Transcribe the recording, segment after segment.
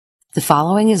The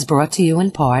following is brought to you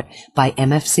in part by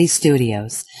MFC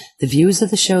Studios. The views of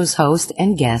the show's host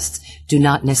and guests do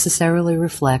not necessarily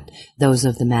reflect those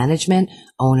of the management,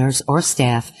 owners, or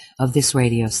staff of this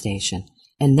radio station.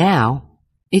 And now,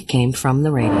 it came from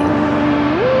the radio.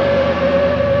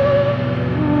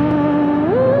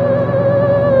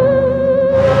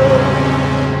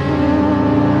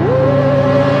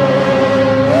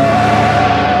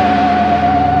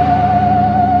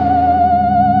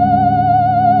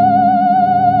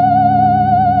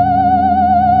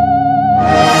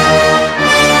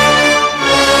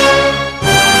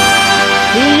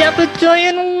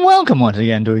 Welcome once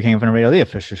again to We Came From the Radio, the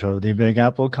official show of the Big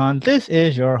Apple Con. This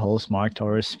is your host, Mark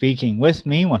Torres, speaking. With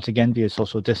me, once again, via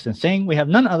social distancing, we have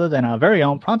none other than our very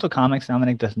own Pronto Comics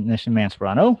Dominic Definition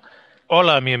Mansperano.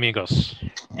 Hola, mi amigos.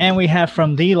 And we have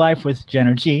from The Life with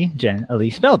Jenner G, Jen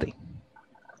Elise Beldy.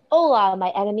 Hola,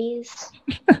 my enemies.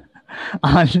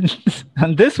 On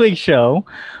this week's show,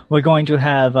 we're going to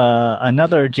have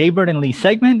another Jaybird and Lee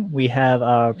segment. We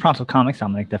have Pronto Comics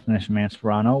Dominic Definition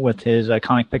Mansperano with his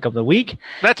comic pick of the week.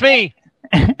 That's me.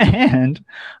 And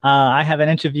I have an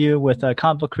interview with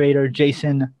comic book creator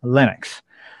Jason Lennox.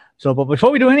 But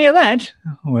before we do any of that,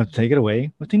 we'll take it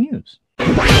away with the news.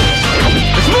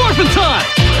 It's morphin' time!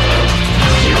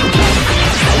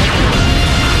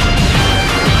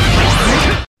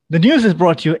 The news is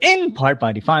brought to you in part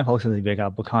by the five hosts of the Big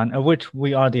Apple Con, of which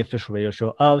we are the official radio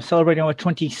show of, celebrating over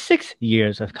 26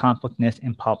 years of comic bookness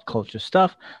and pop culture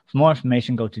stuff. For more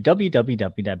information, go to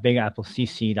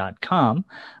www.bigapplecc.com.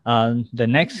 The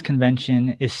next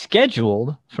convention is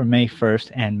scheduled for May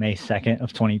 1st and May 2nd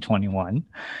of 2021.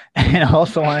 And I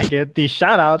also want to give the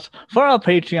shout-outs for our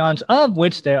Patreons, of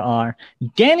which there are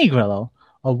Danny Grillo,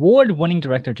 award-winning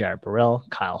director Jared Burrell,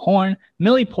 Kyle Horn,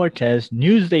 Millie Portez,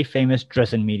 Newsday famous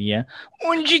Dresden Media,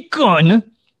 Unji Kun,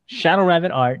 Shadow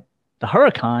Rabbit Art, The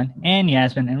Huracan, and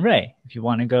Yasmin and Ray. If you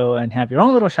want to go and have your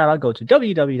own little shout-out, go to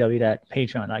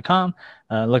www.patreon.com,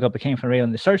 look up a Came From Radio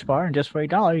in the search bar, and just for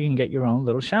 $1, you can get your own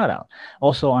little shout-out.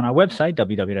 Also on our website,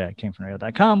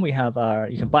 www.camefromradio.com, we have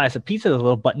you can buy us a pizza. There's a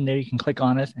little button there. You can click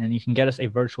on it, and you can get us a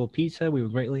virtual pizza. We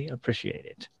would greatly appreciate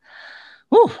it.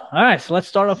 Whew. All right, so let's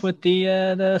start off with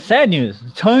the sad news.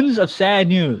 Tons of sad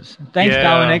news. Thanks,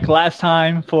 Dominic, last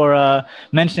time for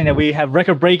mentioning that we have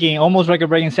almost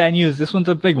record-breaking sad news. This one's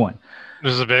a big one.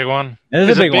 This is a big one? This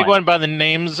is a big one by the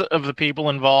names of the people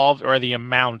involved or the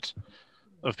amount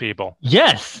of people?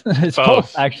 Yes, it's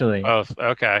both, actually. Both.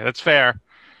 Okay, that's fair.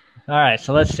 All right,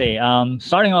 so let's see.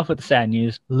 Starting off with the sad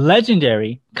news,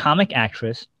 legendary comic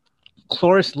actress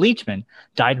Cloris Leachman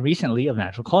died recently of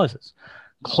natural causes.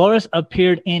 Cloris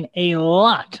appeared in a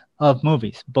lot of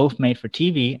movies, both made for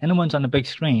TV and the ones on the big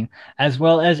screen, as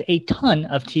well as a ton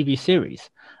of TV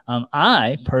series.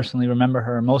 I personally remember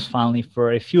her most fondly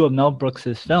for a few of Mel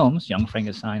Brooks' films, Young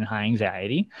Frankenstein and High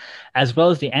Anxiety, as well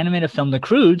as the animated film The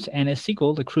Croods and its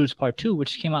sequel, The Croods Part 2,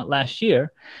 which came out last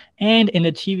year, and in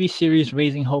the TV series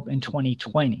Raising Hope in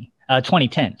 2010.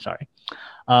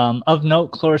 Of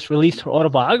note, Cloris released her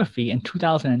autobiography in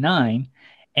 2009,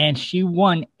 and she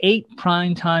won 8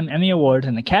 Primetime Emmy Awards,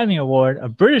 an Academy Award, a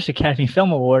British Academy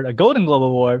Film Award, a Golden Globe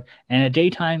Award, and a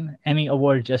Daytime Emmy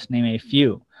Award, just to name a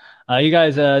few. You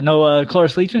guys know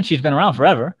Cloris Leachman? She's been around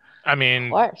forever. I mean,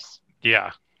 of course.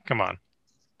 Yeah, come on.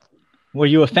 Were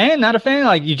you a fan, not a fan?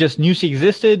 Like, you just knew she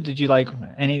existed? Did you like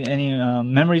any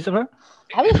memories of her?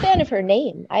 I was a fan of her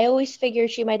name. I always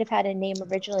figured she might have had a name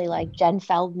originally like Jen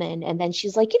Feldman, and then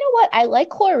she's like, you know what? I like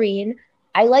chlorine.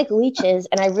 I like leeches,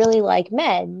 and I really like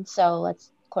men, so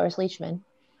let's Cloris Leachman.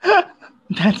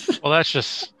 That's a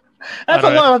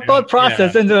lot of thought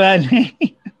process into that name.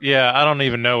 Yeah, I don't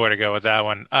even know where to go with that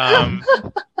one.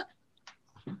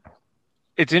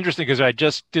 It's interesting because I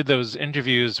just did those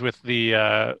interviews with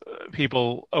the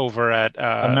people over at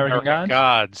American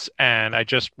Gods, and I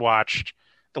just watched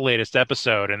the latest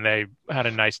episode, and they had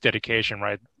a nice dedication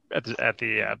right at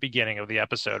the beginning of the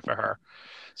episode for her.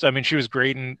 So, I mean, she was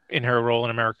great in her role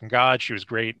in American Gods. She was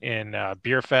great in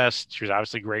Beer Fest. She was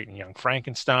obviously great in Young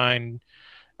Frankenstein.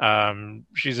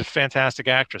 She's a fantastic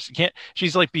actress.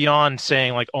 She's like beyond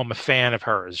saying like, oh, I'm a fan of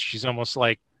hers. She's almost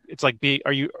like, it's like,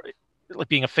 are you like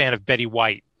being a fan of Betty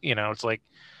White? You know, it's like,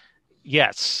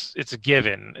 yes, it's a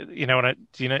given. You know what?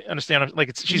 Do you understand?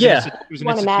 Like, she's an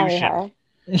institution. Marry her.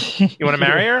 You want to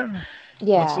marry her?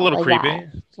 Yeah, well, it's a little like creepy.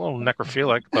 that. It's a little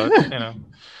necrophilic, but you know.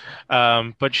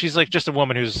 But she's like just a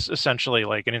woman who's essentially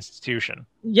like an institution.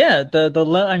 Yeah,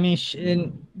 I mean,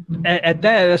 at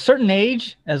a certain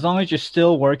age, as long as you're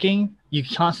still working, you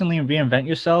constantly reinvent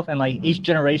yourself, and like each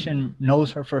generation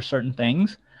knows her for certain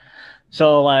things.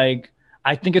 So like,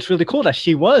 I think it's really cool that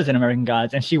she was in American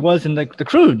Gods and she was in the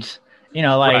Croods. You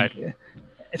know, like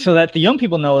so that the young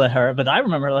people know that her. But I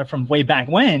remember her from way back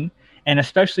when, and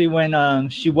especially when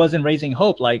she was in Raising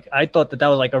Hope. Like I thought that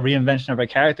was like a reinvention of her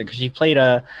character because she played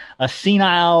a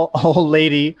senile old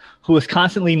lady who was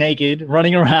constantly naked,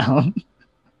 running around,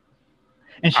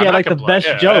 and she had like the best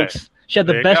jokes. She had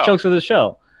the best jokes of the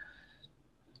show.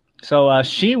 So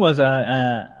she was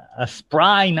a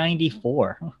spry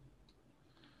 94.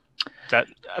 That,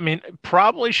 I mean,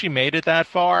 probably she made it that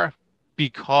far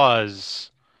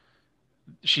because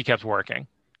she kept working.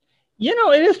 You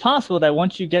know, it is possible that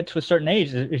once you get to a certain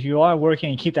age, if you are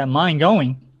working and keep that mind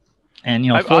going, and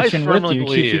you know, fortune with you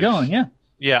keeps you going. Yeah.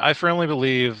 Yeah, I firmly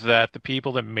believe that the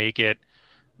people that make it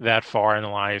that far in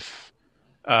life,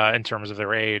 in terms of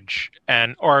their age,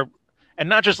 and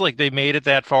not just like they made it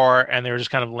that far and they were just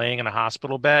kind of laying in a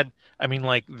hospital bed. I mean,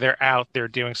 like they're out there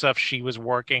doing stuff. She was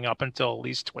working up until at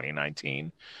least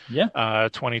 2019,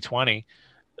 2020.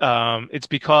 It's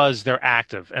because they're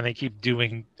active and they keep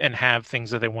doing and have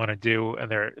things that they want to do and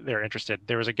they're interested.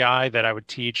 There was a guy that I would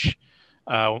teach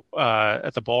at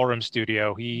the ballroom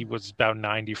studio. He was about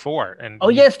 94. And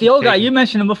yes, the old guy. You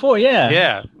mentioned him before.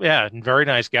 Yeah. Yeah. Very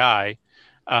nice guy.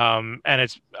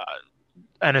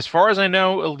 And as far as I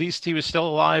know, at least he was still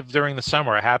alive during the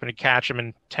summer. I happened to catch him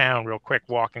in town real quick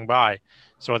walking by,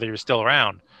 so whether he was still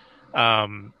around.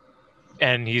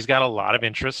 And he's got a lot of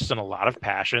interests and a lot of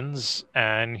passions,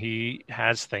 and he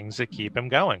has things that keep him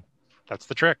going. That's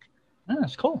the trick. Oh,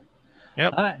 that's cool.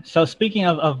 Yep. All right. So speaking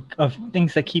of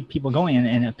things that keep people going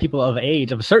and people of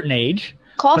age, of a certain age.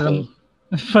 Coffee.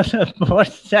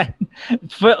 What's that?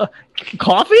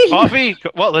 Coffee? Coffee?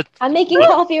 Well, I'm making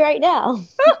coffee right now.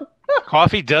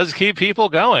 Coffee does keep people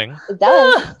going. It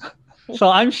does. So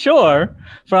I'm sure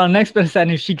for our next bit of sad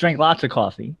news, she drank lots of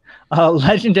coffee.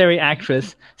 Legendary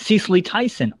actress Cicely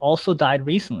Tyson also died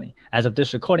recently. As of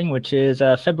this recording, which is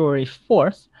February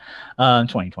 4th,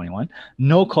 2021,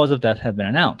 no cause of death has been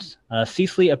announced.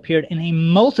 Cicely appeared in a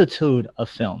multitude of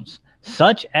films,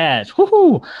 such as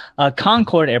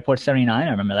Concord Airport 79, I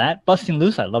remember that. Busting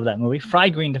Loose, I love that movie.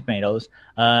 Fried Green Tomatoes,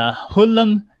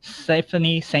 Hoodlum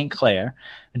Stephanie St. Clair,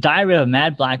 Diary of a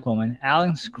Mad Black Woman,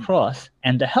 Alan's Cross,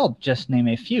 and The Help, just name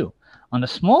a few. On the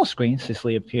small screen,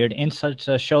 Cicely appeared in such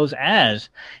shows as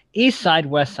East Side,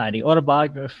 West Side, the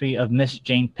autobiography of Miss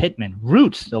Jane Pittman,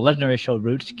 Roots, the legendary show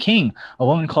Roots, King, A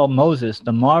Woman Called Moses,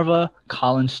 the Marva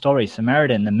Collins story,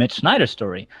 Samaritan, the Mitch Snyder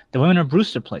story, The Women of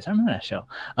Brewster Place, I remember that show,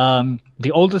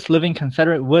 The Oldest Living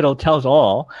Confederate Widow Tells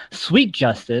All, Sweet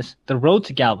Justice, The Road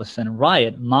to Galveston,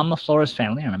 Riot, Mama Flora's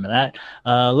Family, I remember that,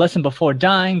 Lesson Before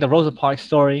Dying, The Rosa Parks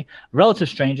Story, Relative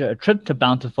Stranger, A Trip to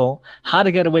Bountiful, How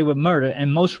to Get Away with Murder,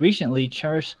 and most recently,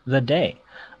 Cherish the Day.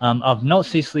 Of note,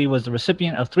 Cicely was the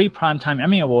recipient of 3 Primetime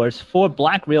Emmy Awards, 4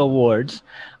 Black Reel Awards,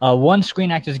 1 Screen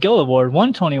Actors Guild Award,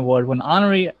 1 Tony Award, 1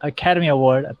 Honorary Academy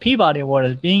Award, a Peabody Award,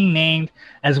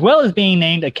 as well as being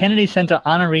named a Kennedy Center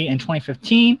honoree in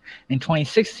 2015. In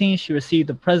 2016, she received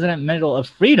the President Medal of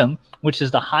Freedom, which is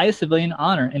the highest civilian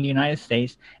honor in the United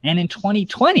States. And in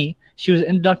 2020, she was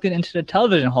inducted into the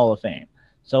Television Hall of Fame.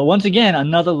 So once again,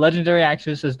 another legendary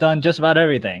actress has done just about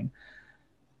everything.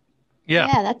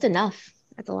 Yeah, that's enough.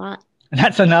 That's a lot.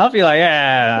 That's enough? You're like,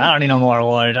 yeah, I don't need no more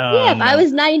awards. If I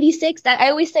was 96, I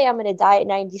always say I'm going to die at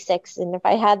 96. And if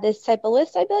I had this type of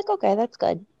list, I'd be like, okay, that's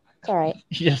good. It's all right.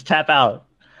 You just tap out.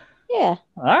 Yeah.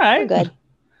 All right. We're good.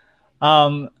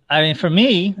 I mean, for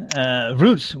me,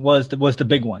 Roots was the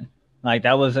big one. Like,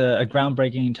 that was a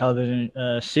groundbreaking television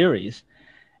series.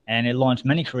 And it launched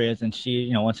many careers. And she,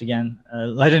 you know, once again, a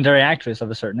legendary actress of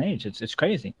a certain age. It's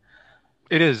crazy.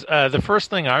 It is. The first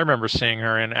thing I remember seeing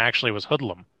her in actually was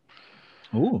Hoodlum.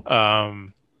 Ooh.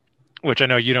 Which I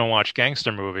know you don't watch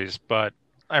gangster movies, but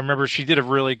I remember she did a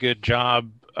really good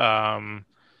job. I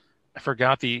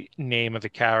forgot the name of the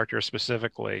character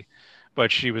specifically,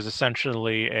 but she was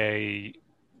essentially a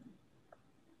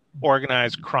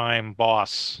organized crime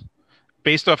boss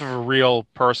based off of a real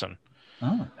person.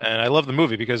 Oh. And I love the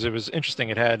movie because it was interesting.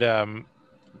 It had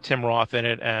Tim Roth in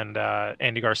it and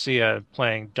Andy Garcia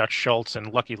playing Dutch Schultz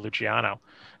and Lucky Luciano,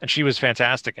 and she was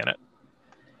fantastic in it.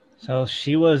 So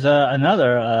she was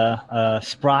another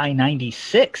spry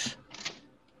 96.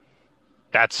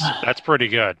 That's pretty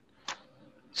good.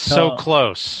 So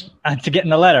close to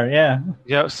getting the letter, yeah.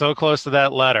 Yeah, so close to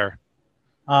that letter.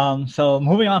 So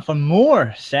moving on for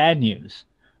more sad news,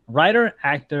 writer,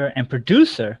 actor, and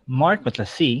producer Mark with a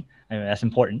C. That's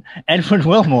important. Edward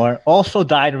Wilmore also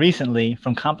died recently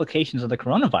from complications of the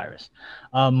coronavirus.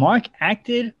 Mark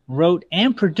acted, wrote,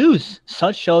 and produced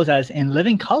such shows as In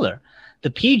Living Color, The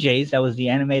PJs, that was the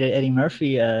animated Eddie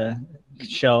Murphy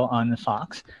show on the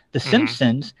Fox, The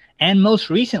Simpsons, and most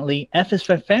recently, F is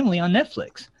for Family on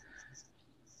Netflix.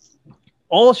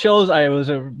 all shows I was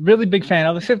a really big fan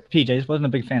of, except PJs. Wasn't a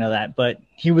big fan of that, but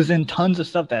he was in tons of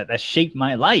stuff that shaped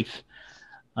my life.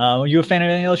 Were you a fan of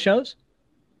any of those shows?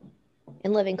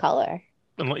 In Living Color.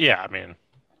 Yeah, I mean,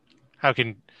 how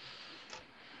can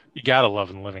you gotta love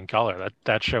In Living Color?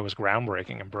 That show was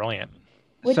groundbreaking and brilliant.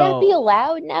 Would that be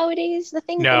allowed nowadays? The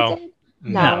things they did?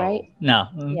 No, right? No.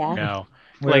 Yeah. No.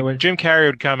 Like Jim Carrey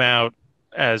would come out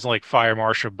as like Fire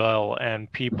Marshal Bill,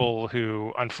 and people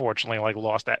who unfortunately like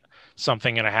lost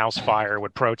something in a house fire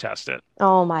would protest it.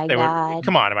 Oh my God!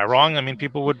 Come on, am I wrong? I mean,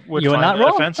 people would You're find not it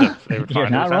wrong. offensive. They would You're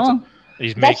find it not offensive. wrong.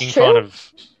 He's That's making true. fun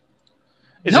of.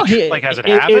 Has it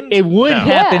happened? It would No.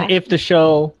 happen if the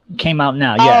show came out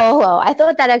now. Yeah. Oh, I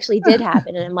thought that actually did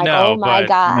happen, and I'm like, No, oh my but-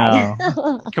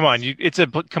 God! Come on, it's a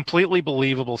completely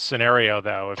believable scenario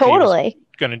though. If Totally. he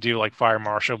was going to do like Fire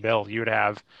Marshal Bill, you would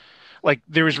have like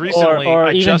there was recently Or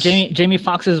I even just Jamie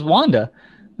Foxx's Wanda,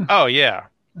 oh yeah,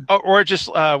 or just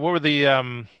what were the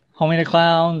Homie the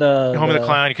Clown, Home of the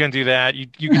Clown? You couldn't do that. You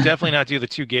could definitely not do the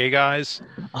two gay guys,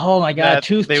 Oh my God, that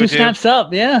two they would do. snaps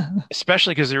up, yeah.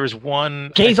 especially because there was one I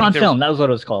Gays think on there- film, that was what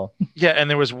it was called. Yeah, and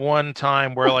there was one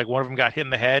time where like one of them got hit in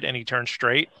the head and he turned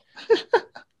straight.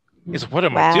 He's like, what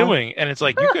am I Wow. doing? And it's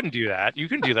like, you couldn't do that. You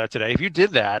couldn't do that today. If you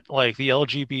did that, like the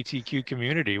LGBTQ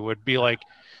community would be like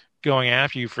going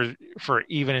after you for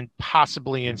even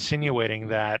possibly insinuating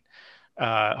that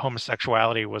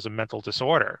homosexuality was a mental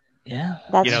disorder. Yeah.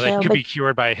 That's You know, true. that could but be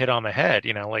cured by a hit on the head.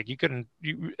 You know, like you couldn't.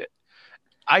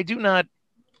 I do not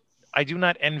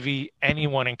envy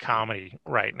anyone in comedy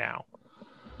right now.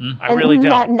 I and really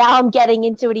don't. Now I'm getting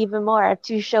into it even more. I have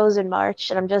 2 shows in March,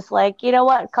 and I'm just like, you know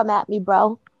what? Come at me,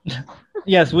 bro.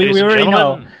 Yes, we Ladies and already know.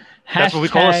 gentlemen, that's what we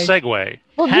call a segue.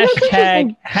 Well, you know what's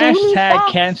interesting? Jamie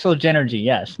Foxx- cancel Genergy.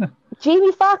 Yes,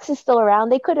 Jamie Foxx is still around.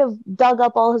 They could have dug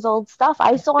up all his old stuff.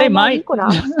 I saw They him might. on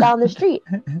Equinox down the street.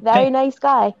 Very nice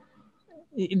guy.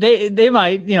 they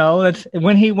might. You know, that's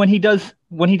when he does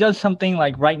something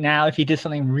like right now. If he did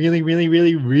something really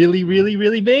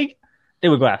big, they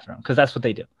would go after him because that's what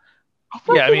they do. I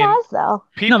feel Yeah, like I he mean, has though.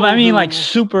 People No, but I mean who- like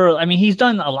super. I mean, he's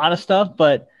done a lot of stuff,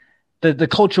 but the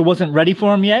culture wasn't ready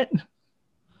for him yet.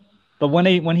 But when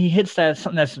he hits that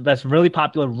something that's really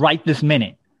popular right this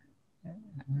minute,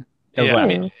 they'll Yeah, go I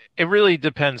after him. mean, it really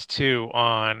depends too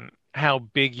on how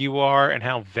big you are and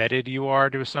how vetted you are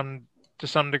to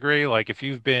some degree. Like if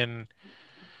you've been,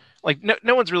 like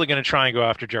no one's really going to try and go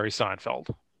after Jerry Seinfeld.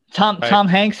 Tom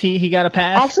Hanks, he got a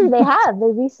pass. Actually, they have.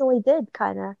 They recently did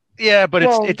kind of. Yeah, but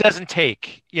Well- it doesn't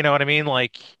take. You know what I mean?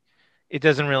 Like it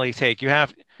doesn't really take. You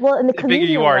have. Well, in the The bigger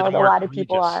you comedian are, the world, a more lot of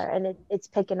people egregious. are, and it's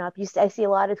picking up. I see a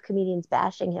lot of comedians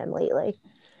bashing him lately.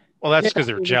 Well, that's because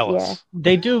they're Yeah. jealous.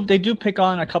 They do pick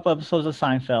on a couple episodes of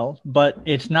Seinfeld, but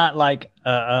it's not like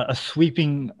a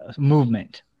sweeping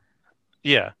movement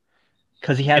Yeah.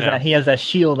 because he has You know. he has that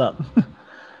shield up.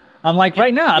 I'm like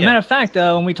right now. As a Yeah. matter of fact,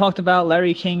 when we talked about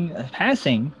Larry King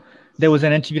passing, there was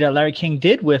an interview that Larry King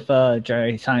did with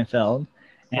Jerry Seinfeld,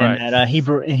 and Right. that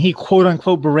he quote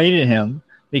unquote berated him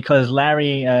because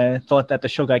Larry thought that the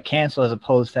show got canceled as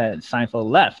opposed to that Seinfeld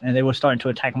left, and they were starting to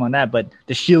attack him on that. But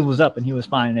the shield was up, and he was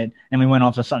fine, and we went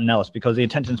off to something else because the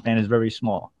attention span is very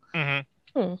small. Hmm.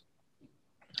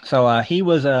 So he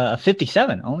was a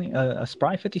 57, only a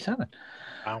spry 57.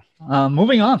 Wow.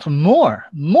 Moving on from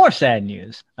more sad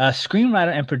news.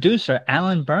 Screenwriter and producer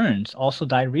Alan Burns also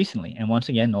died recently, and once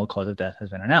again, no cause of death has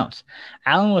been announced.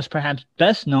 Alan was perhaps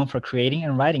best known for creating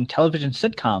and writing television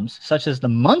sitcoms such as The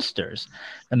Munsters,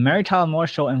 The Mary Tyler Moore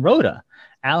Show, and Rhoda.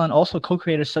 Alan also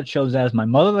co-created such shows as My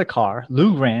Mother the Car,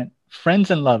 Lou Grant,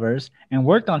 Friends and Lovers, and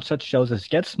worked on such shows as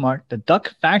Get Smart, The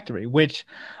Duck Factory, which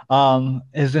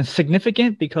is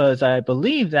significant because I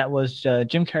believe that was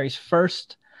Jim Carrey's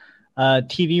first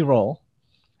TV role,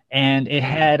 and it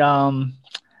had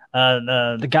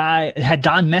the guy. It had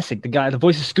Don Messick, the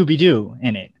voice of Scooby Doo,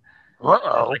 in it,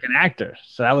 like an actor.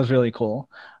 So that was really cool.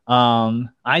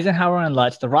 Eisenhower and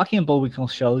Lutz, The Rocky and Bullwinkle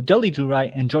Show, Dudley Do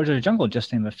Right, and George of the Jungle, just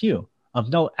to name a few. Of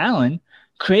note, Alan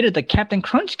created the Captain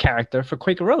Crunch character for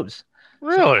Quaker Oats.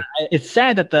 Really? It's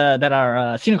sad that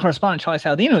our senior correspondent Charlie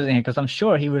Saladino is in here because I'm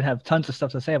sure he would have tons of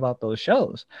stuff to say about those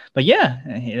shows. But yeah,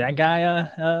 that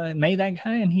guy made that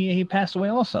guy, and he passed away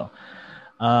also.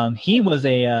 He was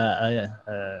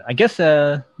I guess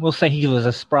we'll say he was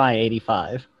a spry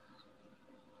 85.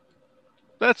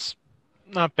 That's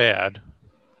not bad.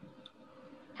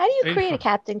 How do you create a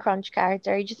Captain Crunch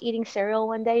character? Are you just eating cereal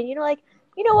one day and you're like,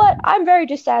 you know what? I'm very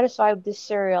dissatisfied with this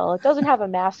cereal. It doesn't have a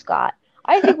mascot.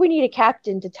 I think we need a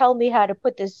captain to tell me how to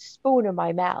put this spoon in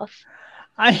my mouth.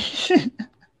 I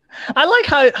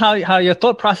like how your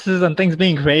thought processes on things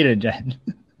being created, Jen.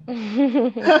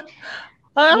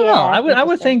 I don't know. I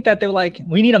would think that they're like,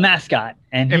 we need a mascot,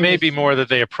 and it may be more that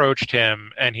they approached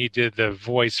him and he did the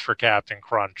voice for Captain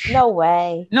Crunch. No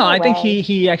way. No, I think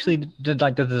he actually did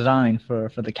like the design for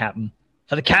the captain.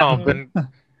 For the captain.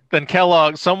 Then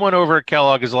Kellogg, someone over at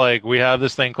Kellogg is like, we have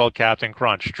this thing called Captain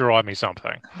Crunch. Draw me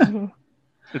something.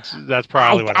 That's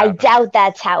probably what happened. I doubt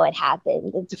that's how it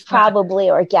happened. It's probably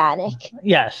organic.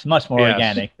 Yes, much more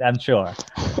organic, I'm sure.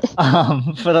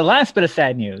 For the last bit of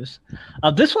sad news,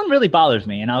 this one really bothers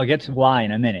me, and I'll get to why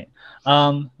in a minute.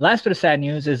 Last bit of sad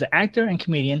news is actor and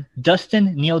comedian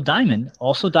Dustin Neil Diamond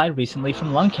also died recently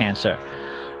from lung cancer.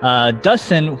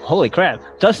 Dustin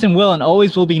will and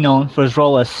always will be known for his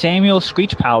role as Samuel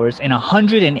Screech Powers in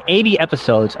 180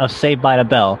 episodes of Saved by the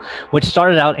Bell, which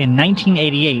started out in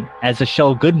 1988 as the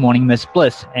show Good Morning Miss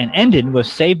Bliss and ended with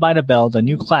Saved by the Bell, The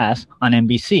New Class on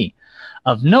NBC.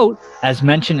 Of note, as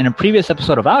mentioned in a previous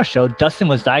episode of our show, Dustin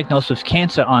was diagnosed with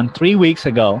cancer 3 weeks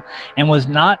ago and was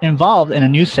not involved in a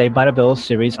new Saved by the Bell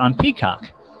series on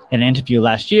Peacock. In an interview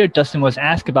last year, Dustin was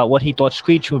asked about what he thought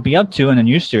Screech would be up to in a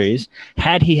new series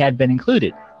had he had been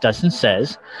included. Dustin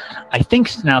says, I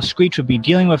think now Screech would be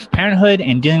dealing with parenthood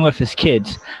and dealing with his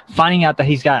kids, finding out that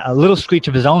he's got a little Screech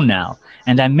of his own now,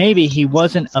 and that maybe he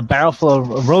wasn't a barrel full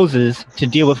of roses to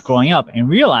deal with growing up, and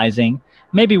realizing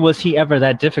maybe was he ever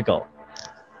that difficult.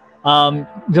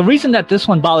 The reason that this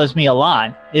one bothers me a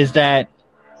lot is that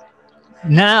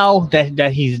now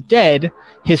that he's dead,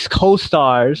 his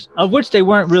co-stars, of which they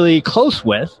weren't really close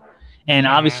with, and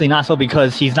obviously not so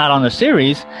because he's not on the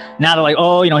series, now they're like,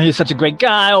 oh, he was such a great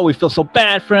guy. Oh, we feel so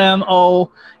bad for him.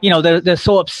 Oh, they're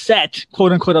so upset,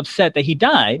 quote unquote upset that he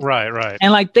died. Right.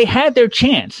 And like they had their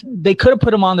chance. They could have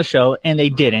put him on the show and they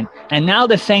didn't. And now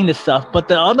they're saying this stuff. But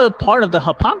the other part of the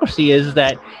hypocrisy is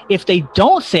that if they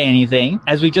don't say anything,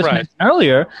 as we just mentioned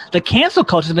earlier, the cancel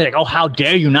culture is like, oh, how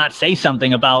dare you not say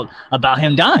something about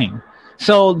him dying?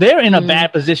 So they're in a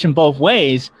bad position both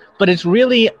ways, but it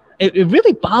really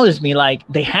bothers me. Like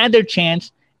they had their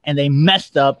chance and they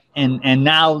messed up, and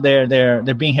now they're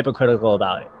being hypocritical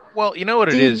about it. Well, you know what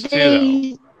it is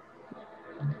too, though.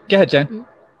 Go ahead, Jen.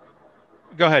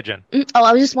 Go ahead, Jen. Oh,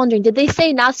 I was just wondering, did they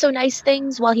say not so nice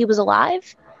things while he was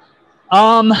alive?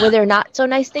 Were there not so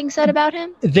nice things said about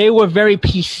him? They were very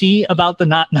PC about the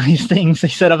not nice things they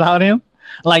said about him.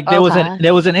 Like there was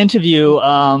an interview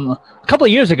a couple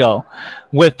of years ago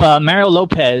with Mario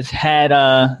Lopez had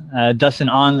Dustin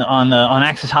on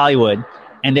Access Hollywood,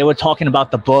 and they were talking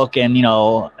about the book and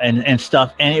and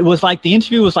stuff, and it was like the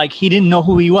interview was like he didn't know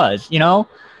who he was.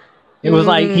 It was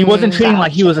like he wasn't treating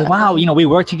like he was like, wow, we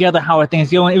work together, how are things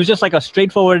going? It was just like a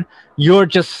straightforward, you're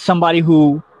just somebody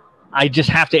who I just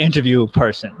have to interview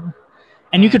person.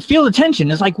 And you could feel the tension.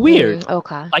 It's like weird.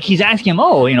 Okay. Like he's asking him,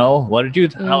 what did you,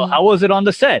 how was it on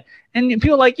the set? And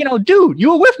people are like, dude,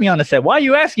 you were with me on the set. Why are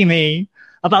you asking me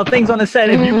about things on the set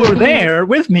if you were there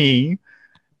with me?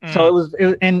 So it was,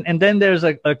 and then there's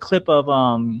a clip of,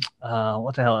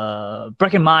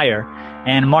 Breckin Meyer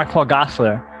and Mark Paul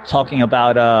Gosselaar talking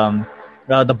about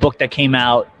the book that came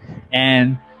out.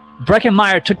 And Breckin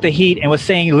Meyer took the heat and was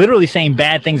literally saying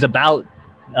bad things about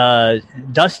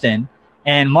Dustin.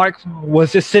 And Mark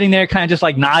was just sitting there kind of just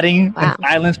like nodding in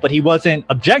silence, but he wasn't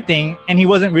objecting and he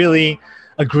wasn't really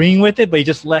agreeing with it, but he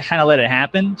just kind of let it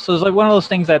happen. So it's like one of those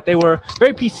things that they were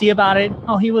very PC about it.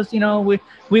 Oh, he was, we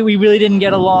really didn't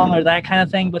get along or that kind of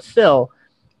thing. But still,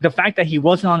 the fact that he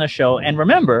wasn't on the show, and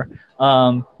remember,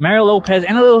 Mario Lopez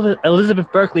and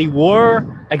Elizabeth Berkley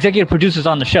were executive producers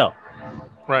on the show.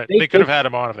 Right. They could have had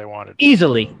him on if they wanted.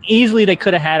 Easily they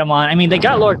could have had him on. I mean, they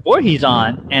got Laura Voorhees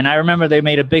on, and I remember they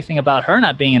made a big thing about her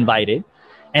not being invited,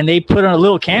 and they put on a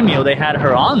little cameo. They had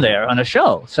her on there on a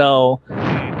show. So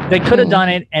they could have done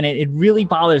it, and it really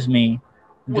bothers me.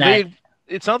 Well,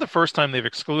 it's not the first time they've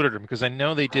excluded him, because I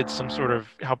know they did some sort of,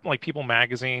 like People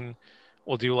Magazine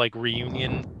will do like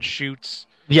reunion shoots.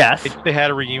 Yes. They had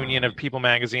a reunion of People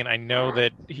Magazine. I know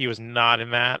that he was not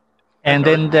in that. And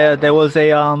then there was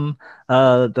the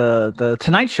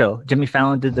Tonight Show. Jimmy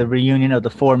Fallon did the reunion of the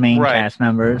four main cast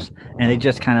members, and they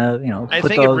just kind of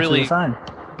put those to the side.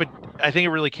 But I think it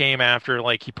really came after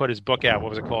like he put his book out.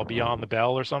 What was it called? Beyond the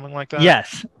Bell or something like that.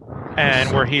 Yes.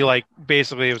 And where he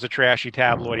basically it was a trashy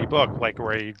tabloidy book,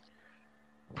 where he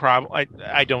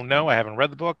I don't know. I haven't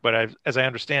read the book, but as I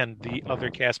understand, the other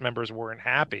cast members weren't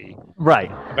happy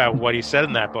about what he said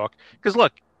in that book. Because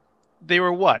look. They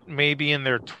were what? Maybe in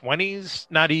their 20s?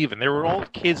 Not even. They were all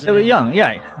kids. They were young,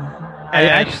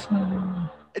 yeah.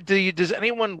 Does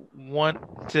anyone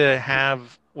want to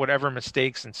have whatever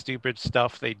mistakes and stupid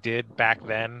stuff they did back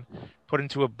then put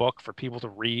into a book for people to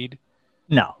read?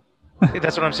 No.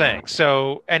 That's what I'm saying.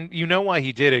 So, and you know why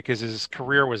he did it, because his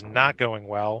career was not going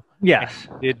well. Yes.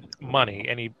 He did money,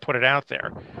 and he put it out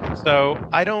there. So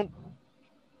I don't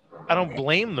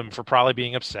blame them for probably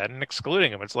being upset and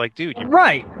excluding him. It's like, dude, you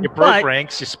broke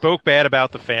ranks. You spoke bad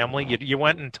about the family. You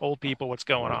went and told people what's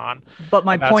going on. But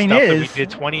my point is, that we did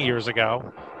 20 years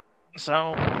ago.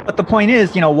 So, but the point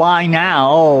is, why now?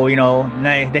 Oh,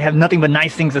 they have nothing but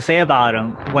nice things to say about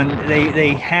him when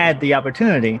they had the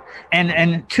opportunity.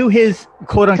 And to his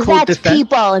quote unquote defense,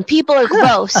 people, and people are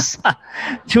gross.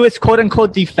 To his quote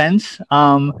unquote defense,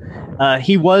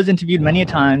 he was interviewed many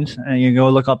times. You go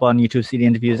look up on YouTube, see the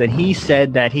interviews, and he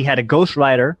said that he had a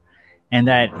ghostwriter, and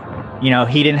that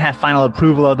he didn't have final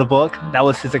approval of the book. That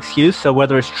was his excuse. So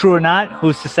whether it's true or not,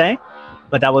 who's to say?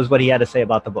 But that was what he had to say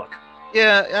about the book.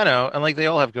 Yeah, I know, and like they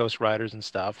all have ghostwriters and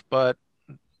stuff, but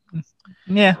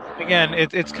yeah, again,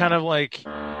 it's kind of like,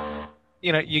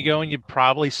 you go and you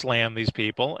probably slam these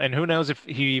people, and who knows if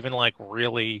he even like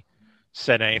really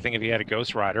said anything if he had a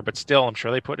ghostwriter, but still, I'm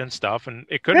sure they put in stuff, and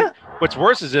it could. Yeah. What's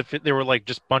worse is if there were like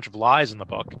just a bunch of lies in the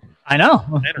book. I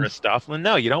know. Generous stuff. Well,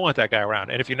 no, you don't want that guy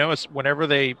around. And if you notice, whenever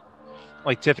they,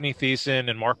 like Tiffany Thiessen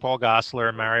and Mark Paul Gosselaar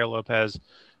and Mario Lopez,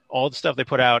 all the stuff they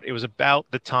put out, it was about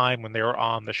the time when they were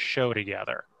on the show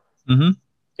together. Mm-hmm.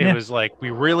 It was like, we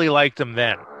really liked him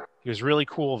then. He was really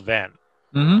cool then.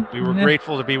 Mm-hmm. We were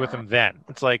grateful to be with him then.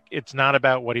 It's like, it's not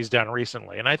about what he's done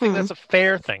recently. And I think that's a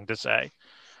fair thing to say.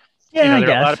 Yeah, I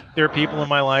guess. There are people in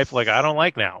my life, like, I don't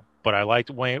like now, but I liked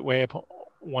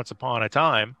once upon a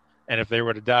time. And if they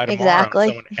were to die tomorrow, and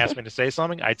someone asked me to say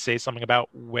something, I'd say something about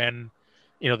when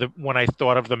I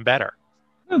thought of them better.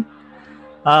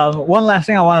 One last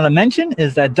thing I wanted to mention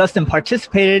is that Dustin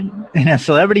participated in a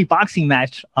celebrity boxing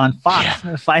match on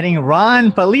Fox, fighting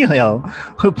Ron Palillo,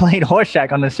 who played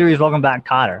Horshack on the series Welcome Back,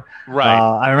 Kotter. Right.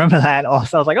 I remember that.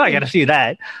 Also, I was like, I got to see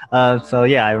that. So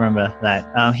yeah, I remember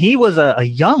that. He was a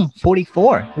young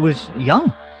 44. He was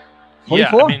young. 44.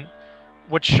 Yeah, I mean,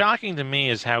 what's shocking to me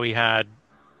is how he had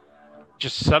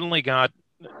just suddenly not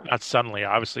suddenly,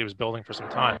 obviously it was building for some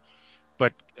time,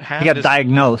 but he got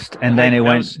diagnosed, and then it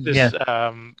went with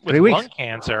 3 weeks. Lung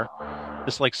cancer,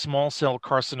 this like small cell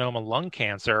carcinoma lung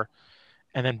cancer,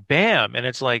 and then bam, and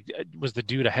it's like, was the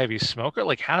dude a heavy smoker?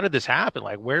 Like, how did this happen?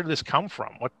 Like, where did this come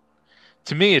from? What?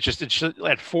 To me, it's just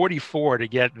at 44 to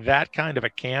get that kind of a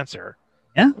cancer.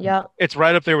 Yeah. It's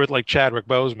right up there with like Chadwick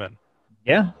Boseman.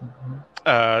 Yeah.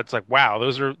 It's like, wow,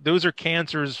 those are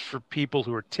cancers for people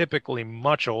who are typically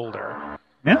much older.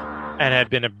 Yeah. And had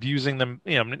been abusing them,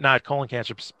 not colon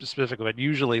cancer specifically, but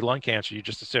usually lung cancer you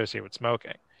just associate with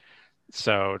smoking.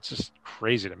 So it's just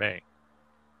crazy to me.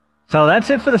 So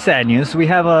that's it for the sad news. We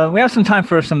have some time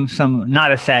for some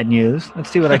not as sad news.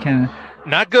 Let's see what I can.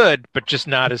 Not good, but just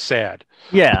not as sad.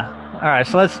 Yeah. All right.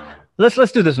 So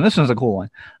let's do this one. This one's a cool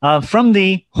one. From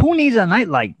the Who Needs a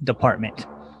Nightlight department,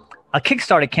 a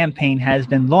Kickstarter campaign has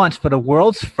been launched for the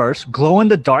world's first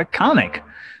glow-in-the-dark comic.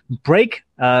 Break,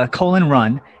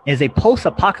 Run is a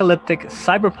post-apocalyptic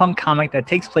cyberpunk comic that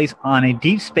takes place on a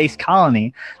deep space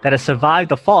colony that has survived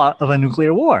the fallout of a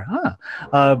nuclear war.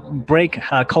 Break,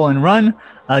 Run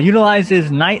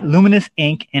utilizes night luminous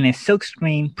ink and a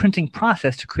silkscreen printing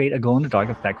process to create a glow-in-the-dark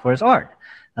effect for his art.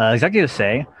 Executives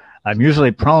say, I'm usually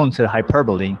prone to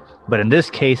hyperbole, but in this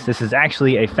case, this is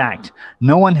actually a fact.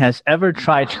 No one has ever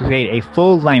tried to create a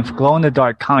full-length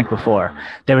glow-in-the-dark comic before.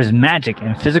 There is magic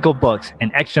in physical books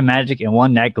and extra magic in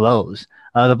one that glows.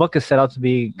 The book is set out to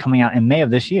be coming out in May of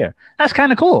this year. That's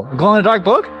kind of cool. A glow-in-the-dark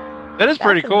book? That is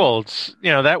pretty cool. It's,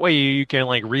 that way you can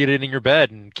like read it in your bed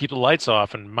and keep the lights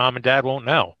off and mom and dad won't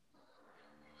know.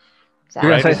 Exactly.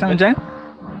 You going to say something, Jane?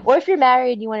 Or if you're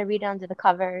married, you want to read it under the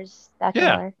covers. That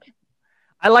can work.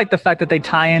 I like the fact that they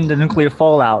tie in the nuclear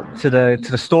fallout to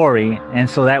the story, and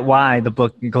so that's why the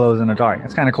book glows in the dark.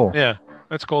 That's kind of cool. Yeah,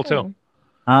 that's cool too.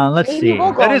 Let's see.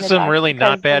 That is some really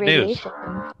not bad news.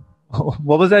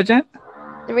 What was that, Jen?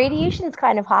 The radiation is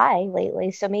kind of high lately,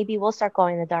 so maybe we'll start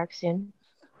going in the dark soon.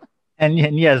 And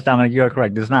yes, Dominic, you're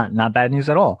correct. It's not bad news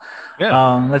at all.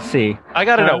 Yeah. Let's see. I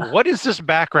got to know, what is this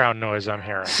background noise I'm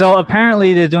hearing? So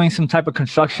apparently they're doing some type of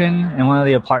construction in one of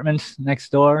the apartments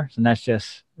next door, and that's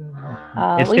just...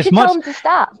 we should tell them to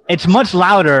stop. It's much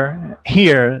louder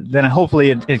here than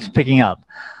hopefully it's picking up.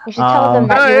 You should tell them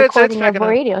that you're recording a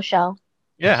radio show.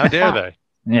 Yeah, how dare they?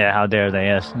 Yeah, how dare they?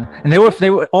 Yes, and they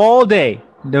were all day.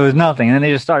 There was nothing, and then they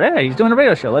just started. Hey, he's doing a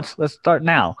radio show. Let's start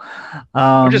now.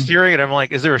 I'm just hearing it. I'm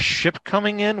like, is there a ship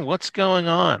coming in? What's going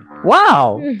on?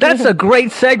 Wow, that's a great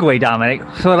segue, Dominic.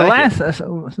 So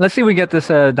let's see if we get this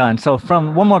done. So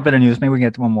from one more bit of news, maybe we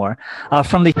get one more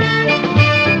from the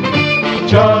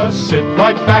Just sit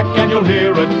right back and you'll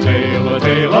hear a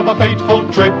tale of a fateful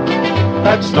trip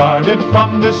that started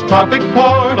from this tropic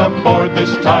port aboard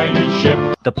this tiny ship.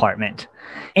 Department.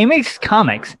 Image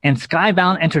Comics and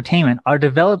Skybound Entertainment are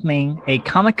developing a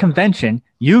comic convention,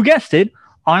 you guessed it,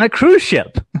 on a cruise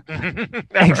ship.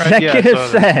 Executive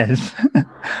says,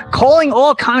 calling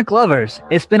all comic lovers,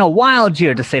 it's been a wild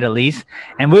year to say the least,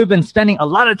 and we've been spending a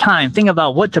lot of time thinking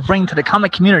about what to bring to the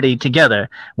comic community together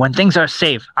when things are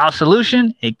safe. Our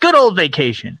solution, a good old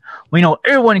vacation. We know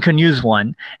everyone can use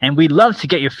one, and we'd love to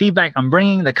get your feedback on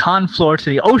bringing the con floor to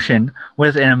the ocean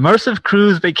with an immersive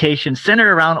cruise vacation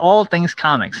centered around all things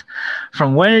comics.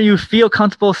 From where you feel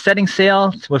comfortable setting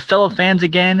sail with fellow fans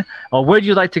again, or where'd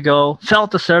you like to go, fill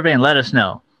out the survey and let us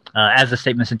know. As the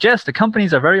statement suggests, the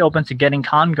companies are very open to getting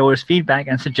con-goers' feedback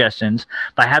and suggestions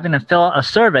by having them fill out a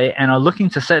survey and are looking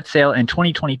to set sail in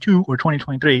 2022 or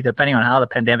 2023, depending on how the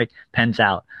pandemic pans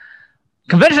out.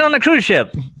 Convention on the cruise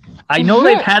ship. I know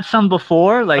they've had some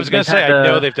before. Like I was going to say, I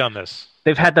know they've done this.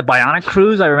 They've had the Bionic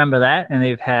Cruise. I remember that. And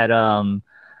they've had a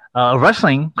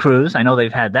wrestling cruise. I know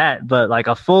they've had that. But like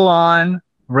a full-on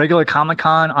regular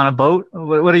Comic-Con on a boat,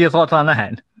 what are your thoughts on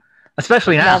that?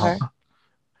 Especially now. Never.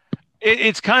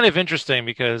 It's kind of interesting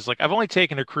because, like, I've only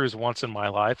taken a cruise once in my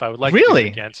life. I would like to do it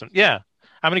again. Yeah.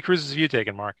 How many cruises have you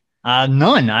taken, Mark?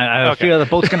 None. I fear the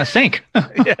boat's gonna sink.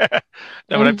 Yeah.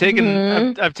 No, but I've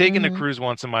taken a cruise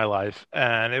once in my life,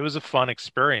 and it was a fun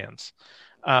experience.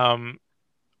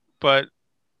 But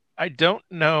I don't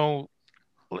know.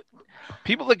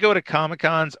 People that go to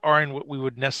Comic-Cons aren't what we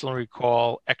would necessarily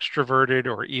call extroverted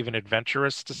or even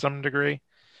adventurous to some degree.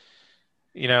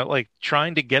 You know, like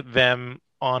trying to get them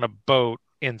on a boat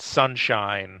in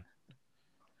sunshine.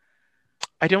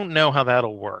 I don't know how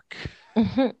that'll work.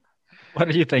 What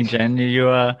do you think, Jen? They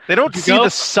don't see the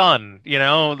sun, you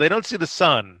know? They don't see the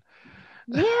sun.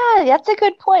 Yeah, that's a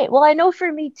good point. Well, I know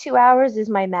for me, 2 hours is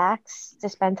my max to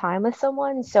spend time with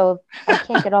someone. So if I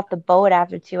can't get off the boat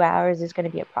after 2 hours, it's going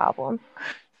to be a problem.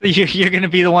 You're going to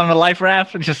be the one on the life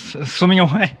raft and just swimming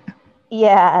away?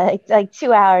 Yeah, like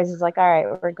 2 hours is like, all right,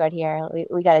 we're good here.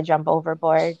 We got to jump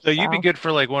overboard. So you'd be good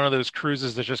for like one of those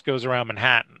cruises that just goes around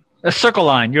Manhattan. A Circle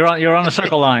Line. You're on a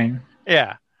Circle Line.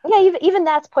 Yeah. Yeah, even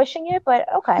that's pushing it, but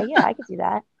okay, yeah, I could do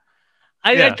that.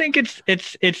 I think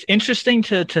it's interesting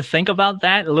to think about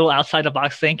that, a little outside the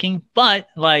box thinking, but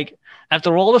like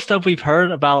after all the stuff we've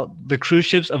heard about the cruise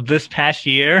ships of this past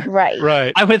year,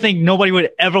 right, I would think nobody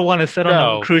would ever want to sit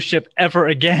on a cruise ship ever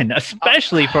again,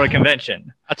 especially for a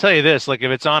convention. I'll tell you this, like if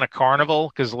it's on a Carnival,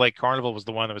 because like Carnival was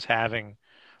the one that was having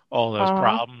all those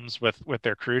problems with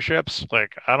their cruise ships,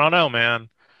 like I don't know, man.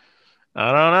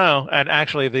 I don't know. And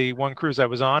actually the one cruise I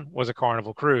was on was a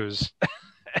Carnival cruise.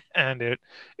 And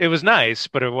it was nice,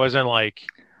 but it wasn't like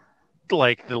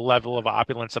the level of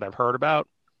opulence that I've heard about.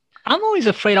 I'm always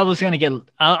afraid I was going to get.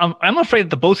 I'm afraid that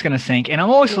the boat's going to sink, and I'm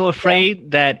also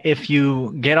afraid that if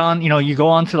you get on, you go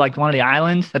on to like one of the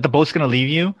islands, that the boat's going to leave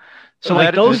you. So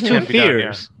like those two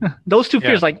fears,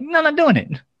 like no, not doing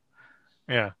it.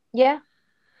 Yeah. Yeah.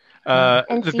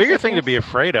 The bigger thing to be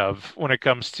afraid of when it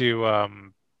comes to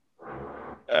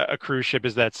a cruise ship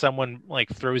is that someone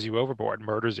like throws you overboard,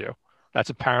 murders you. That's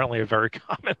apparently a very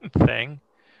common thing.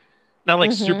 Not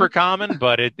like super common,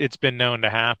 but it's been known to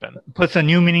happen. Puts a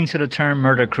new meaning to the term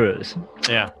murder cruise.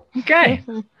 Yeah. Okay.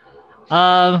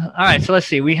 All right, so let's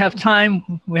see. We have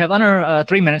time. We have under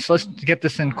 3 minutes. So let's get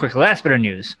this in quick. Last bit of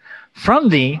news. From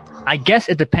I guess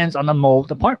it depends on the mole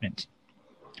department.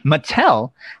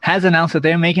 Mattel has announced that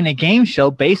they're making a game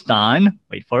show based on,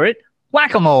 wait for it,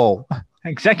 Whack-A-Mole.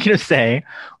 Executives say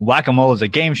Whack-A-Mole is a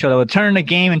game show that will turn the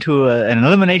game into an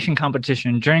elimination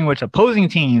competition during which opposing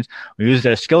teams will use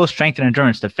their skill, strength, and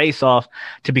endurance to face off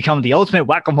to become the ultimate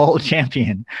Whack-A-Mole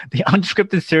champion. The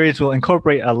unscripted series will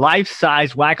incorporate a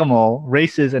life-size Whack-A-Mole,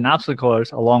 races, and obstacle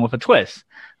course along with a twist.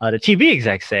 The TV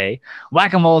execs say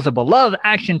Whack-A-Mole is a beloved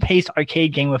action-paced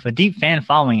arcade game with a deep fan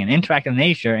following and interactive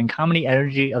nature and comedy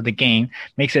energy of the game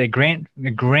makes it a grand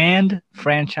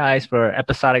franchise for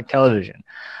episodic television.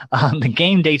 The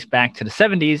game dates back to the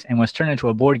 70s and was turned into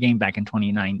a board game back in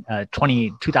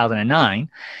 2009.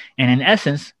 And in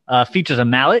essence, features a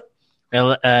mallet,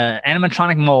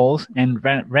 animatronic moles, and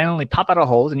randomly pop out of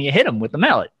holes, and you hit them with the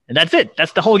mallet. And that's it.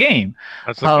 That's the whole game.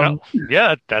 That's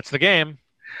the game.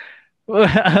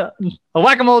 A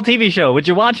Whack-A-Mole TV show. Would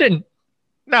you watch it?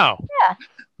 No. Yeah.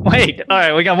 Wait. All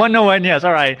right. We got one no one. Yes.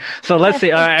 All right. So let's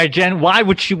see. All right, Jen. Why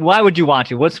would you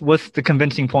watch it? What's the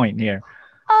convincing point here?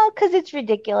 Because it's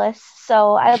ridiculous.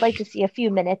 So I would like to see a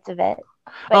few minutes of it.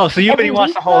 But so you already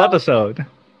watched the whole episode?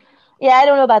 Yeah, I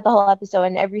don't know about the whole episode.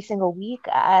 And every single week,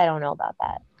 I don't know about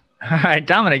that. All right,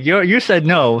 Dominic, you said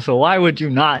no, so why would you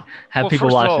not have people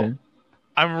watch it?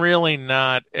 I'm really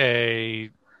not a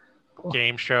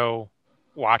game show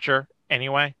watcher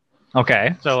anyway.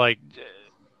 Okay. So, like,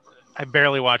 I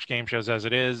barely watch game shows as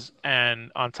it is,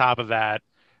 and on top of that,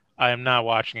 I am not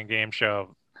watching a game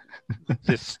show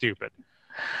this stupid.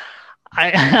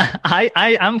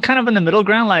 I'm kind of in the middle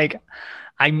ground. Like,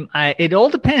 it all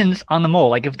depends on the mole.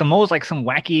 Like, if the mole is like some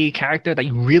wacky character that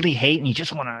you really hate and you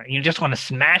just wanna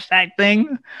smash that thing,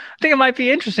 I think it might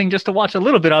be interesting just to watch a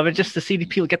little bit of it, just to see the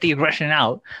people get the aggression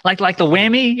out. Like the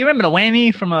whammy. You remember the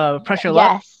whammy from Pressure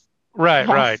Luck? Yes. Right,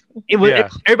 right.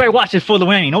 Everybody watches for the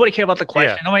whammy. Nobody cared about the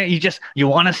question. Yeah. Nobody, you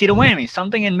want to see the whammy.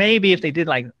 Something, and maybe if they did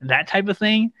like that type of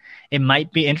thing, it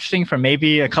might be interesting for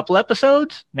maybe a couple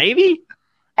episodes. Maybe.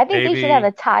 I think they should have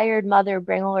a tired mother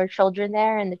bring all her children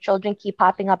there, and the children keep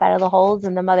popping up out of the holes,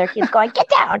 and the mother keeps going, "Get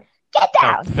down, get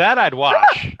down." Now, that I'd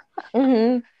watch.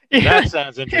 Mm-hmm. That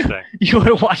sounds interesting. You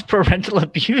would watch parental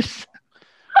abuse?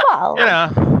 Well, with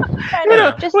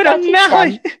a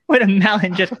mallet,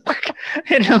 just a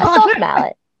soft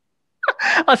mallet.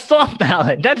 A soft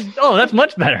mallet. That's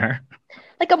much better.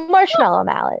 Like a marshmallow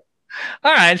mallet.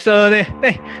 All right, so they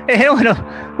hit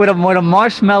with a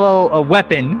marshmallow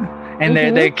weapon, and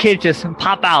their kids just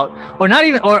pop out, or not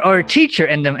even, or a teacher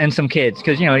and some kids,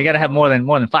 because you got to have more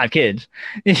than 5 kids.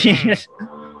 Yeah,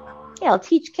 I'll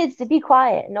teach kids to be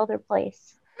quiet and know their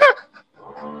place.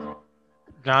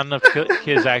 Not enough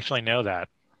kids actually know that.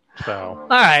 So all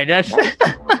right, that's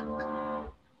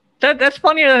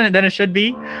funnier than it should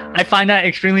be. I find that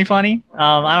extremely funny.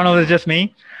 I don't know if it's just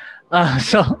me.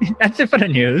 So that's it for the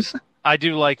news. I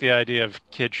do like the idea of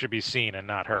kids should be seen and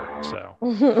not heard. So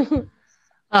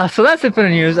so that's it for the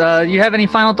news. You have any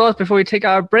final thoughts before we take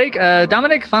our break?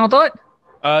 Dominic, final thought?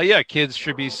 Yeah, kids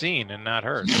should be seen and not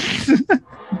heard.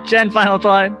 Jen, final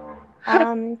thought?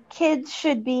 Kids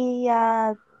should be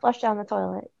flush down the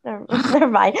toilet. Never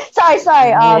mind. Sorry.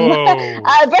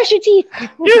 Brush your teeth.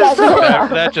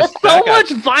 That so much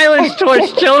violence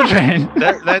towards children.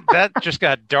 That just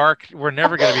got dark. We're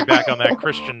never going to be back on that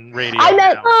Christian radio.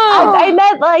 I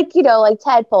meant like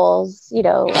tadpoles.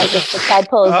 Like if the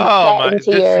tadpoles get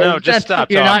into your. No, just stop.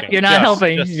 You're not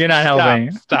helping. You're not helping.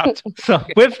 Stop. So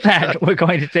with that, we're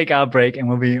going to take our break, and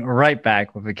we'll be right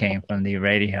back with It Came From the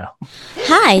Radio.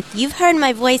 Hi, you've heard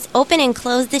my voice open and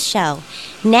close the show.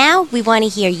 Now we want to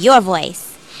hear your voice.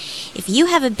 If you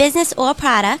have a business or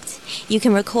product, you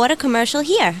can record a commercial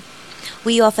here.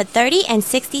 We offer 30 and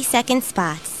 60-second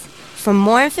spots. For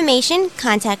more information,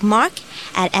 contact Mark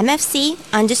at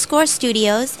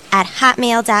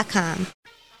mfc_studios@hotmail.com.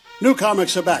 New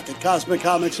comics are back at Cosmic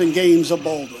Comics and Games of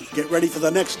Baldwin. Get ready for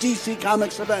the next DC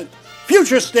Comics event.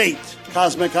 Future State!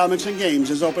 Cosmic Comics and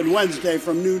Games is open Wednesday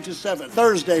from noon to 7,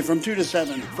 Thursday from 2 to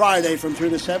 7, Friday from 3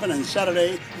 to 7, and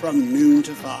Saturday from noon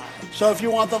to 5. So if you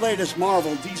want the latest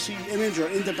Marvel, DC, Image, or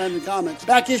independent comics,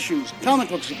 back issues, comic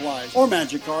book supplies, or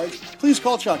magic cards, please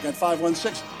call Chuck at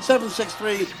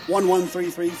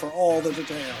 516-763-1133 for all the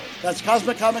details. That's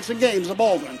Cosmic Comics and Games of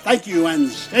Baldwin. Thank you, and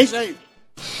stay safe.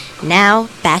 Now,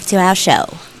 back to our show.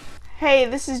 Hey,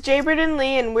 this is Jay Burden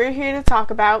Lee, and we're here to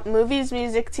talk about movies,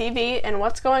 music, TV, and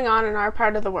what's going on in our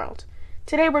part of the world.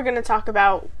 Today we're going to talk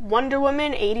about Wonder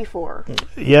Woman 84.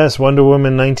 Yes, Wonder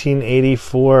Woman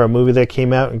 1984, a movie that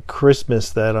came out in Christmas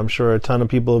that I'm sure a ton of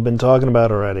people have been talking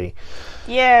about already.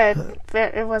 Yeah,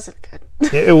 it wasn't good.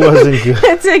 It wasn't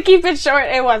good. To keep it short,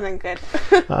 it wasn't good.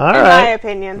 All in right. my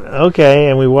opinion. Okay,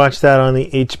 and we watched that on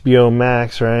the HBO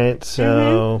Max, right?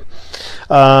 So,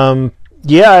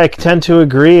 yeah, I tend to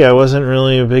agree. I wasn't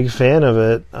really a big fan of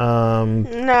it.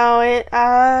 No, it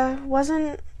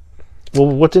wasn't. Well,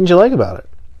 what didn't you like about it?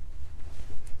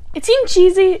 It seemed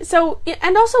cheesy.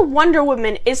 And also Wonder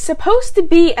Woman is supposed to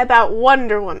be about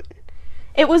Wonder Woman.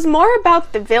 It was more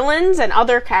about the villains and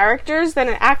other characters than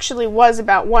it actually was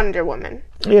about Wonder Woman.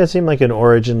 Yeah, it seemed like an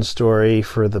origin story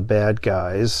for the bad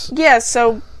guys. Yeah,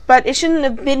 but it shouldn't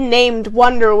have been named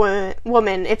Wonder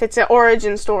Woman if it's an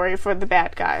origin story for the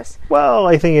bad guys. Well,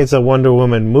 I think it's a Wonder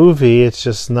Woman movie. It's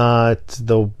just not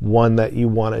the one that you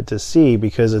wanted to see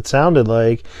because it sounded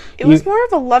like... It was more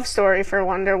of a love story for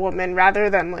Wonder Woman rather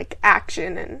than, like,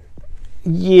 action and...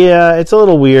 Yeah, it's a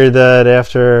little weird that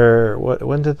after...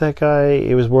 When did that guy...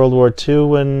 It was World War II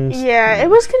when... Yeah, it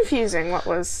was confusing what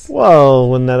was... Well,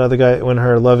 when that other guy... When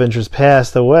her love interest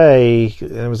passed away,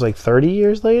 it was like 30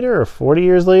 years later or 40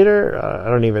 years later? I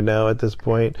don't even know at this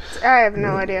point. I have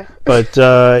no idea. But,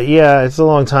 yeah, it's a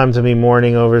long time to be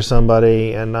mourning over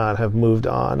somebody and not have moved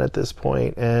on at this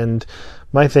point. And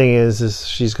my thing is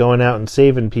she's going out and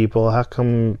saving people. How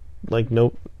come, like,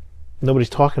 nobody's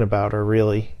talking about her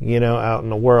really, out in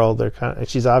the world.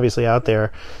 She's obviously out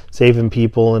there saving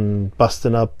people and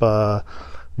busting up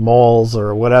malls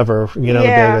or whatever, the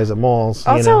bad guys at malls.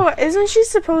 Also, isn't she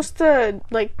supposed to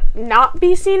not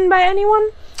be seen by anyone?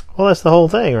 Well, that's the whole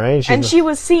thing, right? She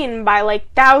was seen by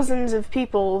thousands of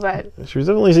people. She was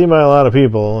definitely seen by a lot of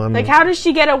people. How does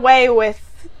she get away with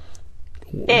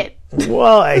it?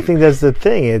 Well, I think that's the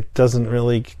thing. It doesn't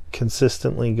really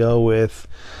consistently go with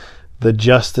the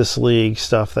Justice League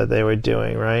stuff that they were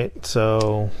doing, right?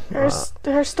 So her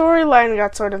storyline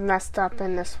got sort of messed up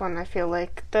in this one. I feel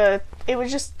like it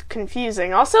was just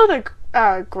confusing. Also, the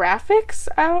graphics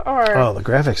the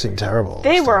graphics seemed terrible.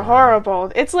 They were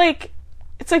horrible. It's like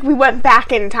we went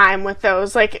back in time with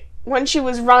those. When she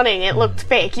was running, it looked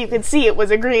fake. You could see it was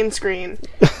a green screen.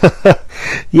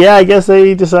 Yeah, I guess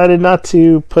they decided not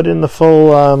to put in the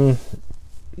full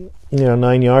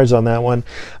 9 yards on that one.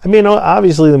 I mean,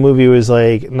 obviously the movie was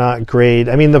not great.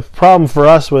 I mean, the problem for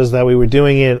us was that we were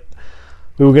doing it.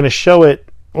 We were going to show it.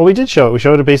 Well, we did show it. We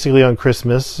showed it basically on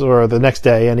Christmas or the next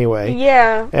day anyway.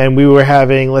 Yeah. And we were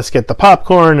having, let's get the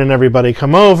popcorn and everybody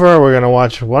come over. We're going to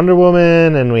watch Wonder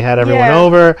Woman. And we had everyone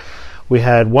over. We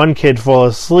had one kid fall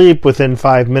asleep within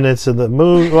 5 minutes of the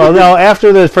movie. Well, no,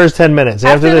 after the first 10 minutes.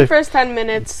 After the first 10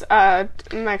 minutes,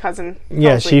 my cousin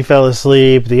fell asleep. She fell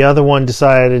asleep. The other one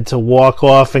decided to walk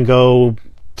off and go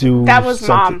do That was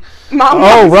something.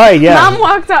 Mom. Right, yeah. Mom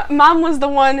walked up. Mom was the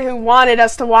one who wanted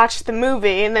us to watch the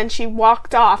movie, and then she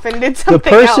walked off and did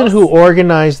something else. The person who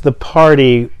organized the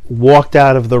party walked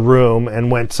out of the room and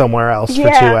went somewhere else for 2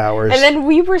 hours. And then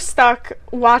we were stuck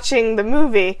watching the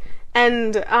movie.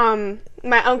 And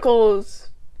my uncle's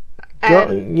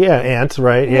aunts,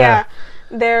 right? Yeah.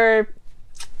 Their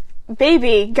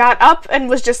baby got up and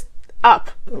was just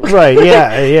up. Right,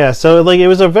 yeah. So it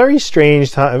was a very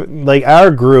strange time.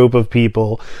 Our group of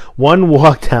people, one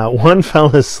walked out, one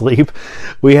fell asleep.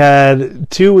 We had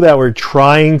two that were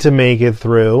trying to make it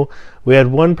through. We had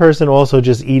one person also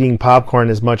just eating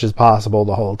popcorn as much as possible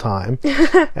the whole time.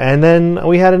 And then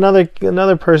we had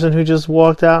another person who just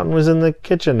walked out and was in the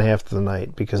kitchen half the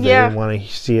night because they didn't want to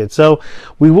see it. So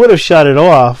we would have shut it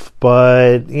off,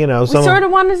 but, we sort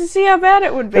of wanted to see how bad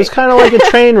it would be. It was kind of like a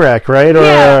train wreck, right?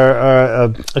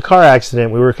 Or a car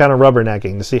accident. We were kind of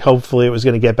rubbernecking to see hopefully it was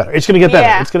going to get better. It's going to get better.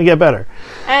 Yeah. It's going to get better.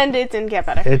 And it didn't get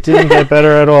better. It didn't get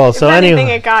better at all. So anything,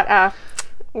 it got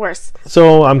worse.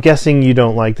 So I'm guessing you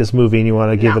don't like this movie and you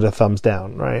want to give it a thumbs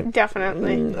down, right?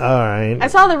 Definitely. All right. I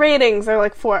saw the ratings. They're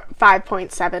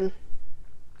 5.7.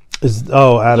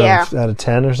 Out of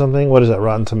 10 or something? What is that,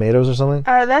 Rotten Tomatoes or something?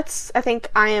 That's, I think,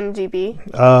 IMDb.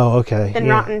 Oh, okay. And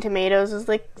Rotten Tomatoes is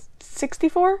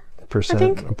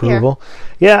 64%, approval.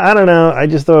 Yeah, I don't know. I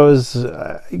just thought it was,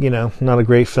 not a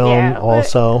great film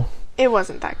also. It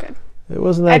wasn't that good. It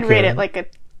wasn't that good. I'd rate it a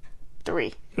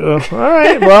 3. All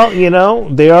right. Well,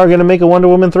 they are going to make a Wonder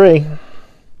Woman 3.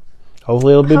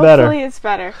 Hopefully it'll be better. Hopefully it's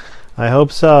better. I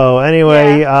hope so.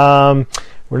 Anyway,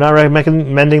 we're not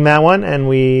recommending that one, and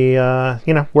we're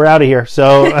out of here.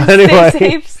 So anyway. Stay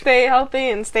safe, stay healthy,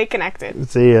 and stay connected.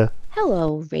 See ya.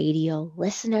 Hello, radio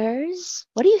listeners.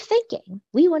 What are you thinking?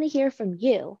 We want to hear from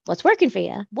you. What's working for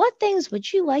you? What things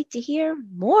would you like to hear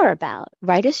more about?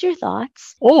 Write us your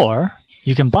thoughts. Or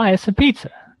you can buy us a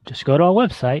pizza. Just go to our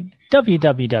website,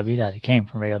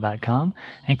 www.itcamefromradio.com,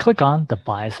 and click on the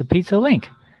Buy Us a Pizza link.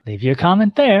 Leave your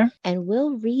comment there. And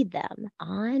we'll read them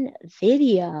on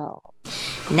video.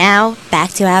 Now, back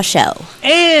to our show.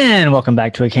 And welcome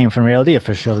back to It Came From Radio, the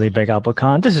official of the Big Apple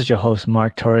Con. This is your host,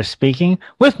 Mark Torres, speaking.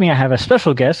 With me, I have a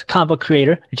special guest, comic book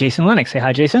creator, Jason Lennox. Say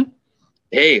hi, Jason.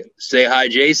 Hey, say hi,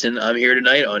 Jason. I'm here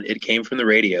tonight on It Came From the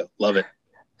Radio. Love it.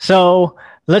 So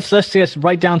let's get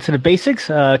right down to the basics.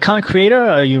 Comic creator,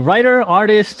 are you writer,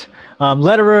 artist,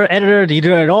 letterer, editor? Do you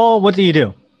do it all? What do you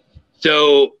do?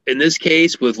 So in this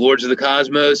case, with Lords of the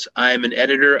Cosmos, I'm an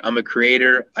editor. I'm a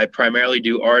creator. I primarily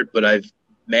do art, but I've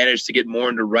managed to get more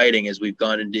into writing as we've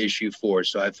gone into issue 4.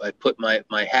 So I've put my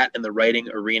hat in the writing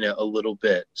arena a little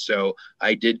bit. So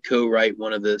I did co-write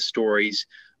one of the stories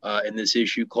in this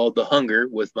issue called The Hunger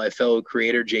with my fellow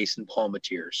creator, Jason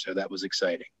Palmatier. So that was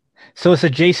exciting. So it's a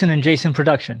Jason and Jason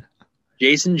production.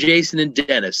 Jason, and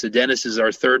Dennis. So Dennis is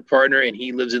our third partner, and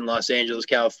he lives in Los Angeles,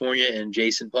 California. And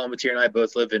Jason Palmatier and I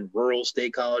both live in rural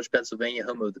State College, Pennsylvania,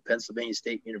 home of the Pennsylvania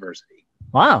State University.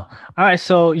 Wow. All right.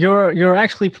 So you're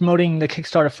actually promoting the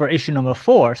Kickstarter for issue number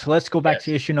 4. So let's go back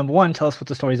to issue number 1. Tell us what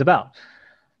the story's about.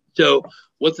 So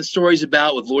what the story's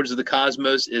about with Lords of the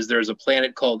Cosmos is there's a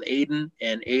planet called Aiden,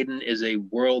 and Aiden is a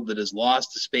world that is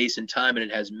lost to space and time,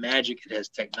 and it has magic, it has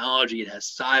technology, it has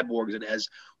cyborgs, it has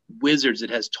wizards, it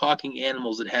has talking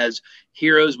animals, it has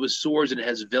heroes with swords, and it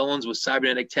has villains with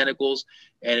cybernetic tentacles.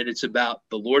 And it's about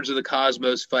the Lords of the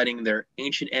Cosmos fighting their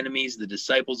ancient enemies, the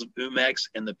disciples of Umex,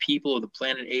 and the people of the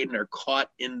planet Aiden are caught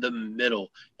in the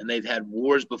middle. And they've had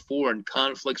wars before and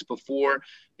conflicts before,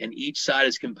 and each side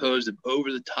is composed of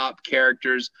over-the-top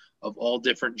characters of all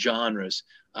different genres,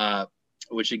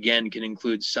 which again can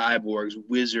include cyborgs,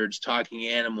 wizards, talking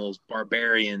animals,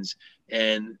 barbarians,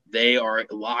 and they are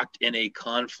locked in a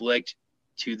conflict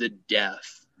to the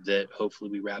death that hopefully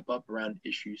we wrap up around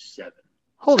issue 7.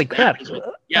 Holy crap. That's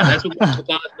what the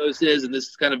Cosmos is, and this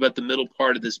is kind of at the middle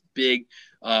part of this big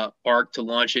arc to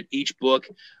launch it. Each book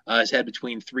has had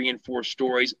between 3 and 4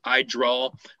 stories. I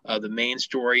draw the main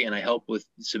story, and I help with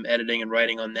some editing and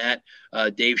writing on that.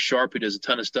 Dave Sharp, who does a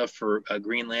ton of stuff for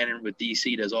Green Lantern with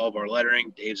DC, does all of our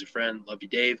lettering. Dave's a friend. Love you,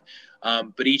 Dave.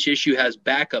 But each issue has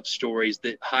backup stories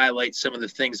that highlight some of the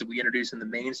things that we introduce in the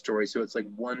main story. So it's like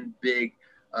one big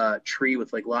tree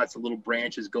with like lots of little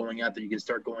branches going out that you can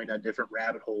start going down different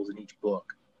rabbit holes in each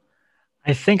book.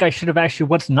 I think I should have asked you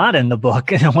what's not in the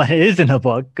book and what is in the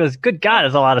book, because good God,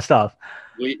 there's a lot of stuff.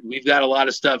 We've got a lot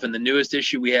of stuff. In the newest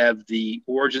issue, we have the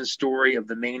origin story of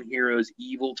the main hero's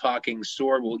evil talking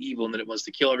sword. Well, evil in that it wants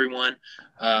to kill everyone.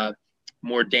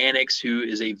 Mordanix, who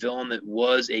is a villain that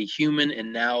was a human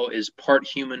and now is part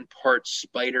human, part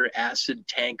spider, acid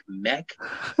tank mech.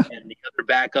 And the other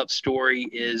backup story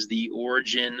is the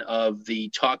origin of the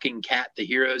talking cat the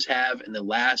heroes have, and the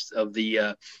last of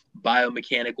the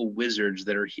biomechanical wizards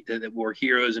that were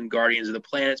heroes and guardians of the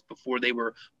planets before they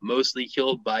were mostly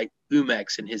killed by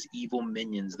Umex and his evil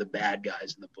minions, the bad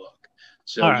guys in the book.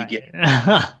 So you get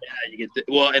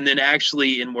and then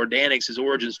actually in Mordanix's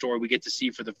origin story, we get to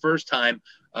see for the first time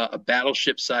a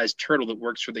battleship-sized turtle that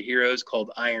works for the heroes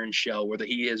called Iron Shell, where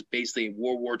he is basically a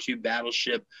World War II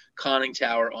battleship conning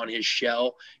tower on his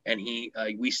shell, and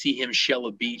we see him shell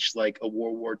a beach like a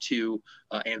World War II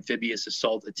amphibious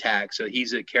assault attack. So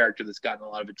he's a character that's gotten a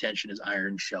lot of attention as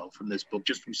Iron Shell from this book,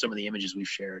 just from some of the images we've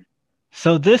shared.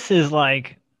 So this is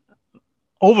like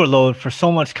overload for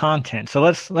so much content. So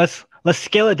let's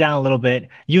scale it down a little bit.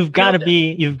 You've got to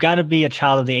be a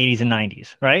child of the 80s and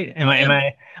 90s, right? Am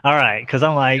I all right? Because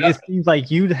I'm like, It seems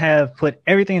like you have put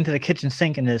everything into the kitchen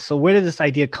sink in this. So where did this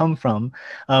idea come from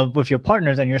with your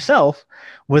partners and yourself?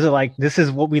 Was it like, this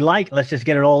is what we like, let's just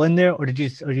get it all in there, or did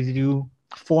you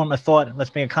form a thought,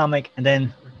 let's make a comic, and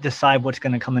then decide what's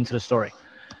going to come into the story?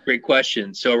 Great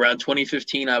question. So around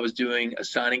 2015, I was doing a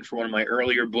signing for one of my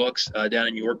earlier books down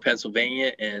in York,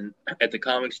 Pennsylvania, and at the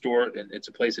comic store, and it's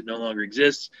a place that no longer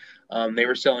exists. They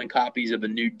were selling copies of a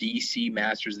new DC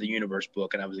Masters of the Universe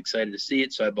book, and I was excited to see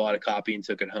it, so I bought a copy and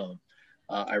took it home.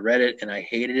 I read it, and I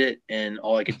hated it, and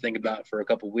all I could think about for a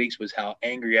couple of weeks was how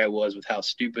angry I was with how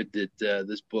stupid that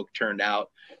this book turned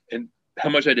out, and how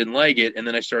much I didn't like it. And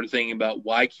then I started thinking about,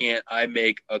 why can't I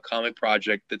make a comic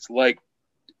project that's like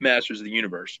Masters of the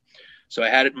Universe? So I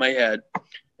had it in my head,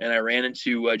 and I ran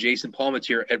into Jason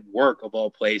Palmatier at work, of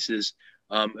all places,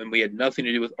 and we had nothing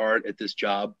to do with art at this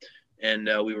job, and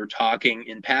we were talking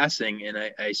in passing, and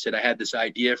I said I had this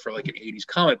idea for like an 80s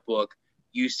comic book.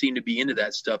 You seem to be into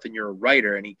that stuff, and you're a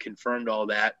writer. And he confirmed all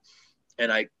that,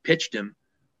 and I pitched him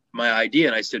my idea,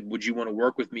 and I said, would you want to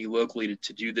work with me locally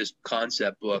to do this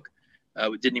concept book?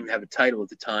 It didn't even have a title at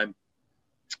the time.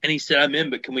 And he said, I'm in,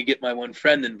 but can we get my one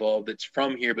friend involved that's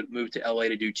from here but moved to LA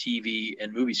to do TV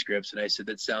and movie scripts? And I said,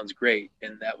 that sounds great.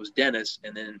 And that was Dennis.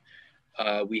 And then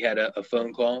we had a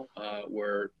phone call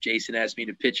where Jason asked me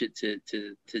to pitch it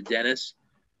to Dennis.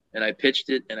 And I pitched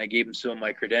it, and I gave him some of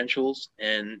my credentials.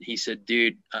 And he said,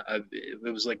 dude,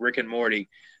 it was like Rick and Morty.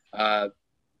 I'm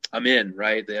in,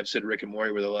 right? The episode of Rick and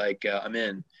Morty where they're like, I'm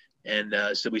in. And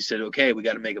so we said, okay, we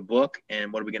got to make a book,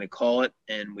 and what are we going to call it?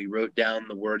 And we wrote down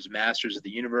the words Masters of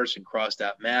the Universe and crossed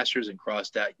out Masters and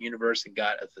crossed out Universe and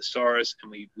got a thesaurus,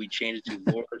 and we changed it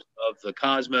to Lords of the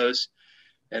Cosmos.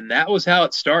 And that was how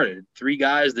it started. 3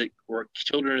 guys that were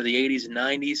children of the 80s and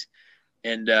 90s,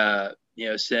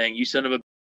 and, saying, you son of a,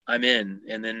 I'm in.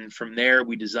 And then from there,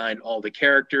 we designed all the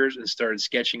characters and started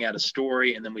sketching out a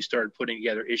story. And then we started putting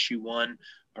together issue 1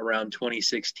 around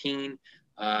 2016.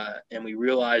 And we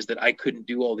realized that I couldn't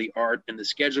do all the art and the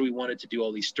schedule. We wanted to do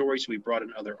all these stories, so we brought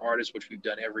in other artists, which we've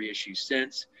done every issue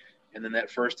since. And then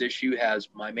that first issue has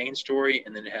my main story,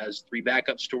 and then it has 3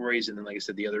 backup stories. And then, like I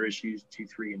said, the other issues, 2,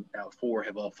 3, and now 4,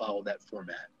 have all followed that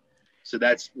format. So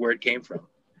that's where it came from.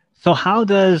 So how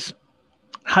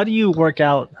do you work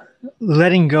out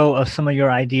letting go of some of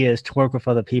your ideas to work with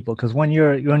other people? Because when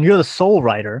you're the sole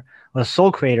writer or the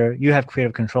sole creator, you have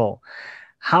creative control.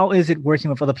 how is it working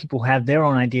with other people who have their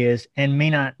own ideas and may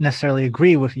not necessarily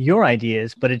agree with your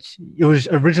ideas, but it was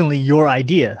originally your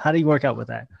idea? How do you work out with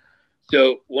that?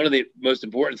 So one of the most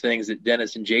important things that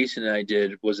Dennis and Jason and I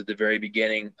did was at the very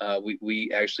beginning,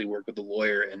 we actually worked with a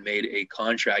lawyer and made a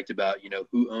contract about,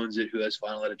 who owns it, who has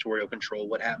final editorial control,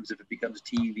 what happens if it becomes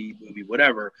TV, movie,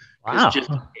 whatever. Wow. Just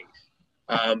in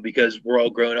case. Because we're all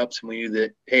grown ups and we knew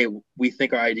that, hey, we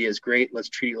think our idea is great. Let's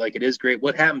treat it like it is great.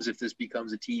 What happens if this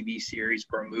becomes a TV series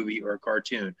or a movie or a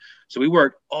cartoon? So we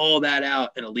worked all that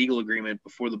out in a legal agreement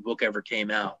before the book ever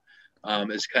came out.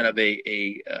 As kind of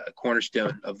a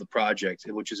cornerstone of the project,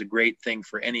 which is a great thing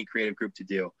for any creative group to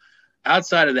do.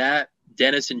 Outside of that,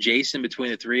 Dennis and Jason,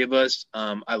 between the three of us,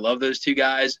 I love those two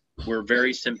guys. We're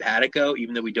very simpatico,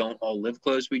 even though we don't all live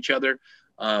close to each other.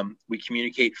 We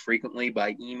communicate frequently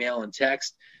by email and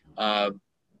text, and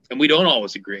we don't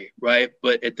always agree, right?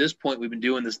 But at this point, we've been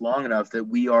doing this long enough that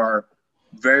we are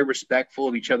very respectful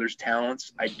of each other's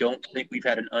talents. I don't think we've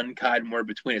had an unkind word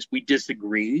between us. We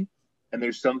disagree. And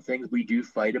there's some things we do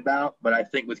fight about, but I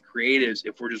think with creatives,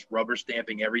 if we're just rubber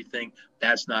stamping everything,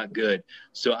 that's not good.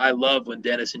 So I love when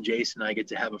Dennis and Jason and I get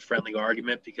to have a friendly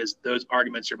argument, because those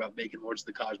arguments are about making Lords of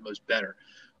the Cosmos better.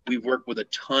 We've worked with a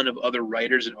ton of other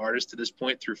writers and artists to this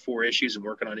point through 4 issues and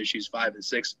working on issues 5 and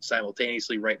 6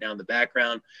 simultaneously right now in the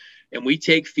background. And we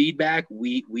take feedback.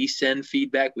 We send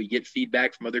feedback. We get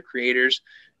feedback from other creators.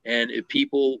 And if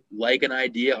people like an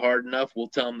idea hard enough, we'll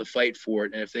tell them to fight for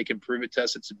it. And if they can prove it to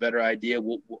us it's a better idea,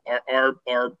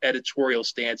 our editorial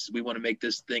stance is we want to make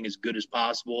this thing as good as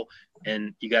possible,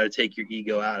 and you got to take your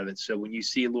ego out of it. So when you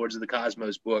see a Lords of the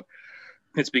Cosmos book,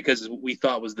 it's because we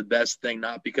thought was the best thing,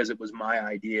 not because it was my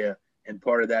idea. And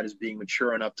part of that is being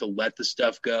mature enough to let the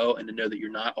stuff go and to know that you're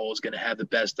not always going to have the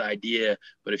best idea.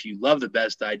 But if you love the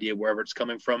best idea, wherever it's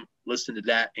coming from, listen to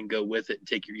that and go with it and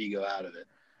take your ego out of it.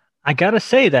 I gotta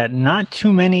say that not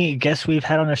too many guests we've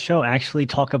had on the show actually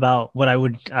talk about what I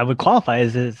would qualify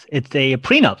as it's a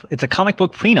prenup. It's a comic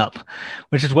book prenup,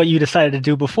 which is what you decided to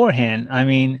do beforehand. I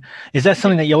mean, is that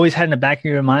something that you always had in the back of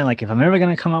your mind? Like, if I'm ever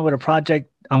going to come out with a project,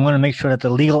 I'm going to make sure that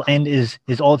the legal end is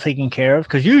all taken care of.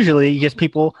 Because usually you get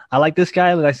people, I like this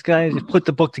guy, just put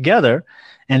the book together,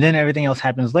 and then everything else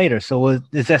happens later. So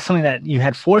is that something that you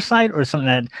had foresight, or something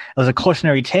that was a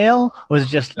cautionary tale, or was it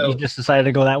just you just decided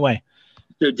to go that way?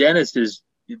 So Dennis is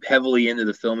heavily into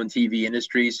the film and TV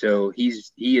industry, so he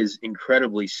is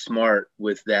incredibly smart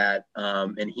with that.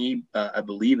 And he, I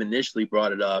believe, initially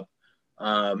brought it up.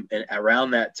 And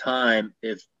around that time,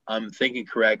 if I'm thinking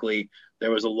correctly,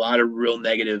 there was a lot of real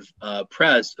negative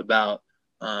press about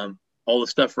all the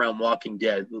stuff around Walking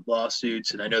Dead, the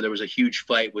lawsuits. And I know there was a huge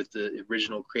fight with the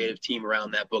original creative team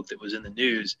around that book that was in the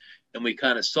news. And we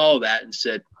kind of saw that and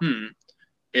said,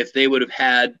 if they would have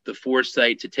had the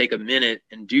foresight to take a minute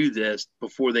and do this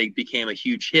before they became a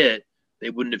huge hit, they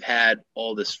wouldn't have had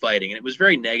all this fighting. And it was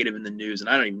very negative in the news, and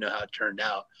I don't even know how it turned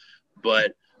out.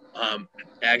 But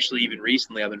actually, even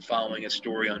recently, I've been following a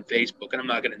story on Facebook, and I'm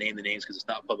not going to name the names because it's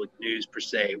not public news per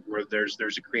se, where there's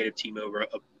a creative team over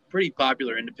a pretty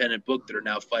popular independent book that are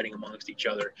now fighting amongst each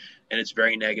other, and it's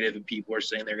very negative, and people are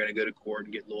saying they're going to go to court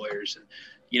and get lawyers.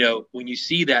 And, when you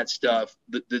see that stuff,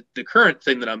 the current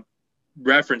thing that I'm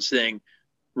referencing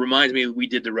reminds me that we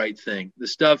did the right thing. The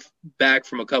stuff back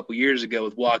from a couple years ago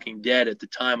with Walking Dead at the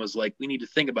time was like, we need to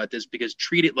think about this, because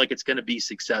treat it like it's going to be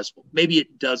successful. Maybe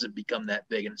it doesn't become that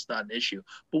big and it's not an issue,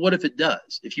 but what if it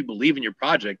does? If you believe in your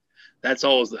project, that's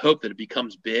always the hope, that it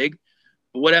becomes big.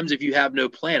 But what happens if you have no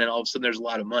plan and all of a sudden there's a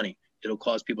lot of money? It'll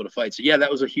cause people to fight. So yeah,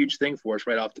 that was a huge thing for us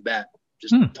right off the bat.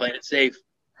 Just playing it safe.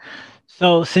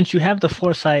 So since you have the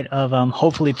foresight of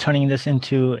hopefully turning this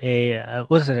into a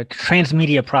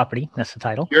transmedia property, that's the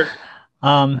title. Sure.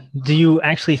 Do you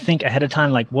actually think ahead of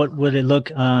time, like what would it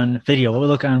look on video? What would it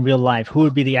look on real life? Who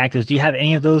would be the actors? Do you have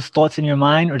any of those thoughts in your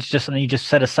mind, or it's just something you just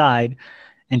set aside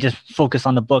and just focus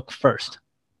on the book first?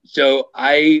 So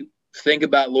I think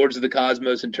about Lords of the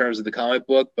Cosmos in terms of the comic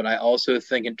book, but I also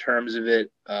think in terms of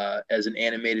it as an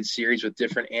animated series with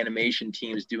different animation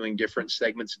teams doing different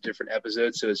segments of different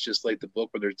episodes. So it's just like the book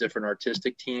where there's different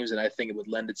artistic teams, and I think it would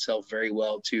lend itself very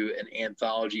well to an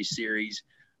anthology series,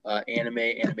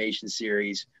 animation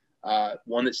series.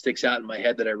 One that sticks out in my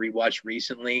head that I rewatched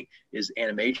recently is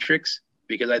Animatrix,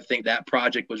 because I think that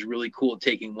project was really cool,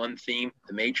 taking one theme,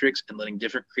 The Matrix, and letting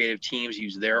different creative teams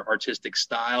use their artistic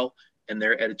style and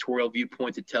their editorial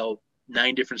viewpoint to tell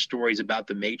 9 different stories about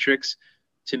the Matrix.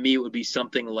 To me, it would be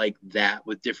something like that,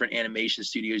 with different animation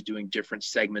studios doing different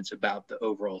segments about the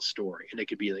overall story. And it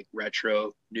could be like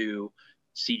retro, new,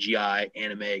 CGI,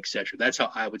 anime, etc. That's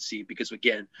how I would see it, because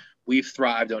again, we've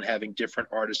thrived on having different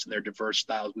artists and their diverse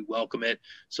styles. We welcome it.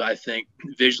 So I think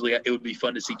visually it would be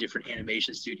fun to see different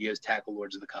animation studios tackle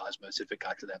Lords of the Cosmos if it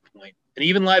got to that point. And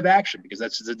even live action, because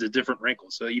that's a different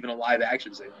wrinkle. So even a live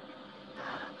action thing.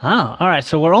 Oh, all right.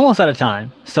 So we're almost out of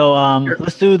time. So Sure.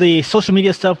 Let's do the social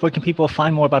media stuff. Where can people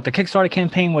find more about the Kickstarter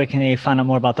campaign? Where can they find out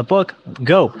more about the book?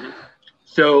 Go.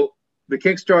 So the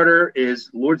Kickstarter is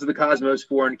Lords of the Cosmos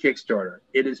 4 on Kickstarter.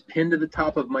 It is pinned to the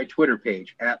top of my Twitter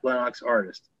page,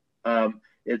 @LennoxArtist.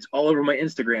 It's all over my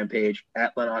Instagram page,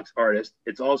 @LennoxArtist.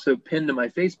 It's also pinned to my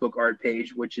Facebook art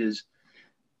page, which is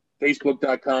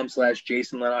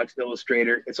facebook.com/Jason Lennox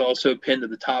Illustrator. It's also pinned to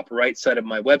the top right side of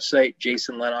my website,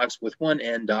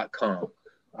 jasonlennox.com.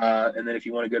 And then if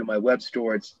you want to go to my web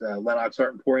store, it's Lennox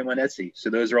Art Emporium on Etsy.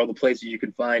 So those are all the places you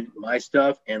can find my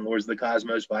stuff and Lords of the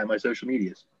Cosmos via my social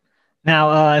medias.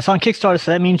 Now, it's on Kickstarter,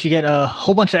 so that means you get a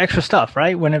whole bunch of extra stuff,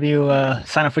 right? Whenever you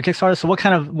sign up for Kickstarter. So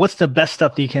what's the best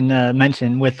stuff that you can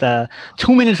mention with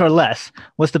 2 minutes or less?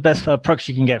 What's the best perks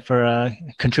you can get for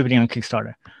contributing on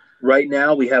Kickstarter? Right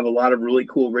now, we have a lot of really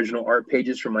cool original art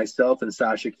pages from myself and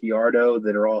Sasha Chiardo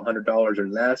that are all $100 or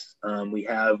less. We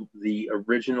have the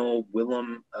original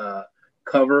Willem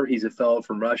cover. He's a fellow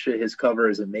from Russia. His cover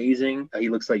is amazing. He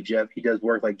looks like Jeff. He does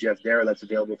work like Jeff Darrow. That's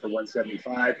available for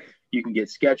 $175. You can get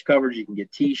sketch covers. You can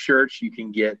get T-shirts. You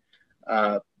can get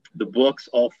the books,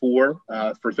 all four,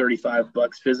 for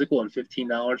 $35 physical and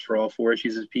 $15 for all 4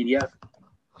 issues as PDF.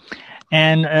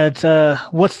 And it's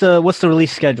what's the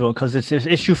release schedule? Because it's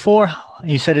issue 4.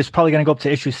 You said it's probably going to go up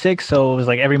to issue 6. So it was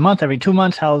like every month, every 2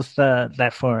 months. How's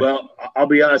that for? Well, I'll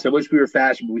be honest. I wish we were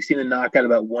faster, but we seem to knock out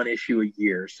about 1 issue a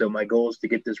year. So my goal is to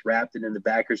get this wrapped and in the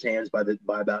backers' hands by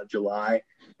about July,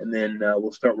 and then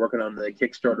we'll start working on the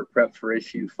Kickstarter prep for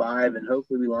issue 5, and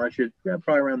hopefully we launch it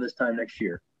probably around this time next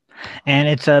year. And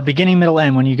it's beginning, middle,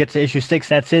 end. When you get to issue 6,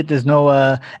 that's it. There's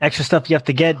no extra stuff you have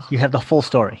to get. You have the full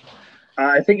story.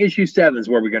 I think issue 7 is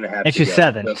where we're going to have issue to go.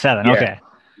 7. So, 7. yeah. Okay.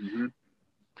 Mm-hmm.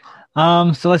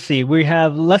 So let's see. We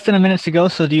have less than a minute to go.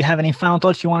 So do you have any final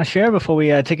thoughts you want to share before we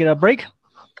take it a break?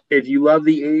 If you love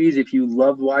the 80s, if you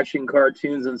loved watching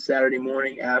cartoons on Saturday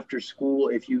morning after school,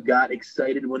 if you got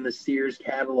excited when the Sears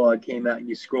catalog came out and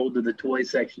you scrolled to the toy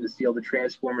section to see all the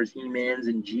Transformers, He-Mans,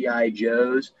 and G.I.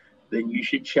 Joes, then you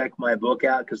should check my book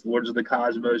out, because Lords of the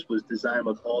Cosmos was designed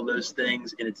with all those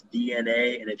things in its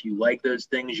DNA. And if you like those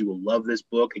things, you will love this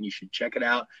book, and you should check it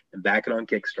out and back it on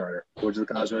Kickstarter. Lords of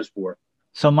the Cosmos 4.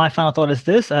 So my final thought is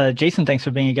this. Jason, thanks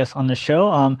for being a guest on the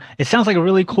show. It sounds like a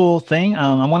really cool thing.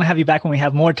 I want to have you back when we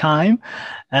have more time.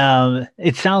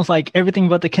 It sounds like everything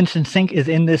but the kitchen sink is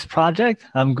in this project.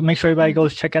 Make sure everybody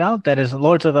goes check it out. That is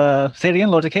Lords of the, say it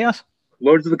again, Lords of Chaos?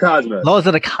 Lords of the Cosmos. Lords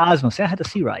of the Cosmos. See, I had to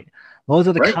see right. Lords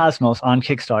of the Cosmos on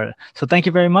Kickstarter. So thank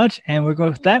you very much. And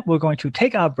with that, we're going to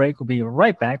take our break. We'll be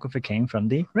right back with It Came From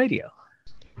the Radio.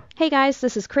 Hey guys,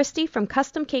 this is Christy from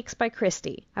Custom Cakes by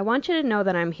Christy. I want you to know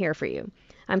that I'm here for you.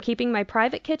 I'm keeping my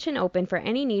private kitchen open for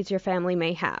any needs your family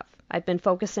may have. I've been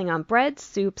focusing on breads,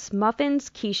 soups, muffins,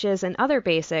 quiches, and other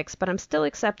basics, but I'm still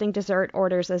accepting dessert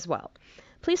orders as well.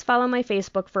 Please follow my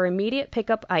Facebook for immediate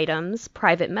pickup items,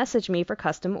 private message me for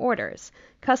custom orders.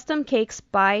 Custom Cakes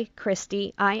by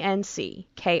Christy, INC,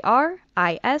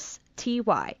 KRISTY.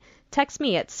 Text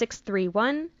me at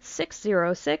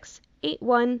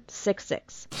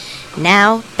 631-606-8166.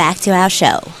 Now, back to our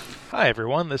show. Hi,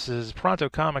 everyone. This is Pronto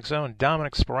Comics' own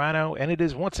Dominic Sperano, and it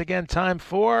is once again time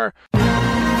for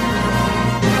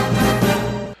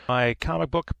my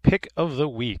comic book pick of the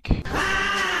week.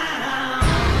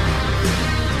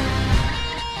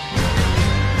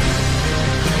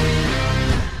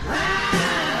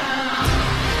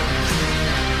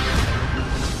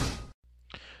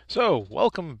 So,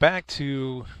 welcome back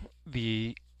to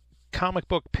the comic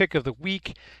book pick of the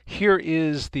week. Here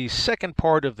is the second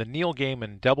part of the Neil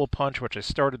Gaiman Double Punch, which I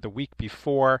started the week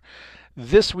before.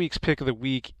 This week's pick of the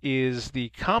week is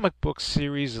the comic book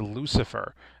series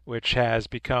Lucifer, which has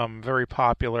become very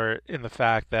popular in the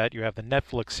fact that you have the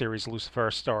Netflix series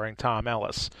Lucifer starring Tom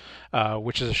Ellis,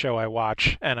 which is a show I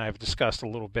watch and I've discussed a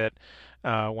little bit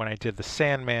when I did the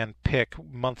Sandman pick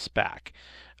months back.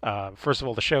 First of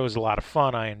all, the show is a lot of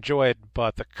fun. I enjoy it,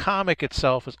 but the comic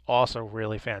itself is also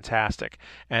really fantastic.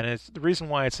 And the reason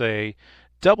why it's a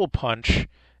double punch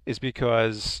is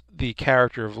because the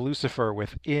character of Lucifer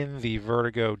within the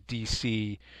Vertigo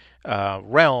DC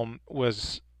realm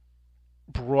was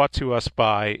brought to us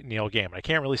by Neil Gaiman. I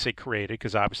can't really say created,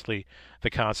 because obviously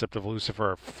the concept of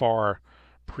Lucifer far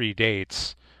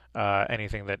predates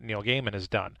anything that Neil Gaiman has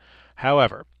done.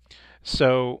 However,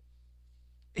 so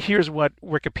here's what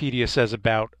Wikipedia says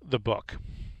about the book.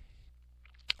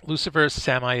 Lucifer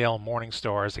Samael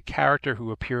Morningstar is a character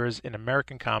who appears in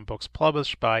American comic books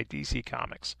published by DC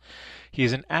Comics. He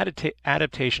is an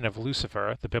adaptation of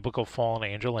Lucifer, the biblical fallen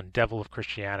angel and devil of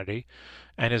Christianity,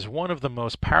 and is one of the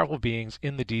most powerful beings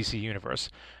in the DC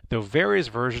universe. Though various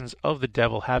versions of the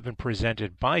devil have been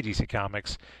presented by DC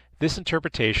Comics, this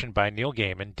interpretation by Neil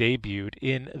Gaiman debuted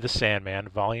in The Sandman,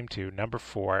 Volume 2, Number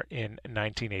 4, in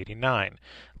 1989.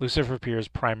 Lucifer appears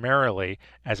primarily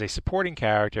as a supporting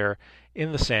character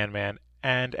in The Sandman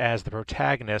and as the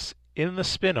protagonist in the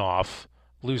spin-off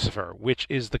Lucifer, which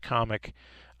is the comic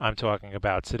I'm talking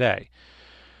about today.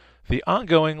 The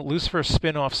ongoing Lucifer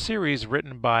spin-off series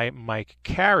written by Mike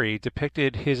Carey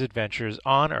depicted his adventures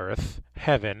on Earth,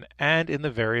 heaven, and in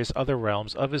the various other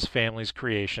realms of his family's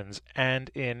creations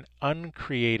and in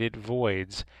uncreated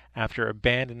voids after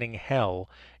abandoning hell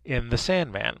in The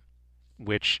Sandman,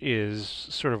 which is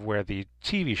sort of where the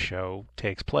TV show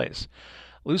takes place.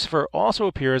 Lucifer also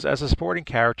appears as a supporting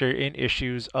character in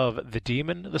issues of The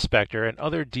Demon, The Spectre, and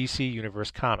other DC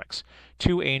Universe comics.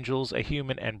 2 angels, a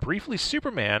human, and briefly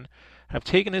Superman have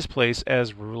taken his place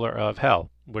as ruler of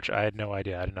hell, which I had no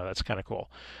idea. I didn't know. That's kind of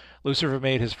cool. Lucifer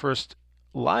made his first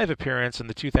live appearance in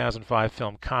the 2005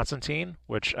 film Constantine,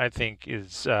 which I think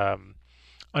is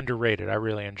underrated. I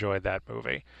really enjoyed that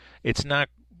movie. It's not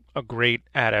a great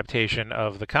adaptation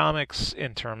of the comics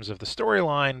in terms of the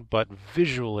storyline, but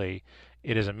visually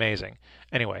it is amazing.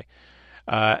 Anyway,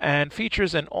 and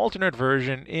features an alternate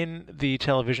version in the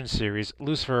television series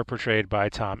Lucifer, portrayed by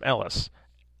Tom Ellis.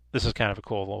 This is kind of a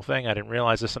cool little thing. I didn't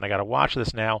realize this, and I got to watch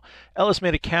this now. Ellis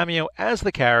made a cameo as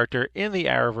the character in the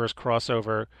Arrowverse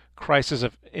crossover Crisis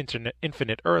of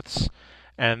Infinite Earths,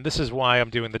 and this is why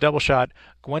I'm doing the double shot.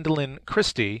 Gwendolyn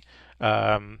Christie,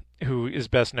 who is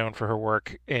best known for her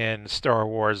work in Star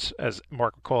Wars, as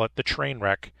Mark would call it, the train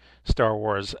wreck Star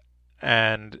Wars,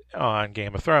 and on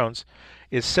Game of Thrones,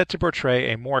 is set to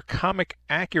portray a more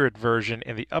comic-accurate version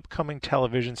in the upcoming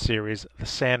television series The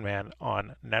Sandman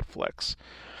on Netflix.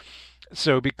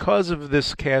 So because of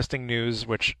this casting news,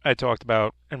 which I talked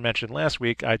about and mentioned last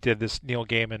week, I did this Neil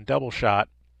Gaiman double shot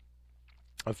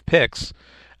of picks,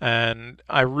 and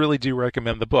I really do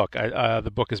recommend the book.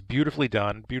 The book is beautifully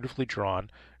done, beautifully drawn,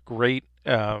 great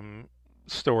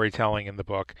storytelling in the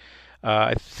book.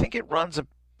 I think it runs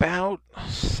about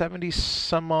 70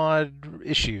 some odd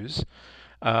issues,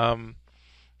 but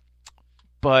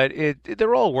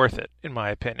they're all worth it, in my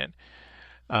opinion.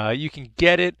 You can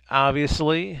get it,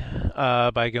 obviously,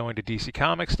 by going to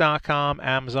DCComics.com,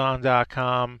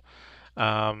 Amazon.com.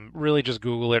 Really just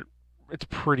Google it. It's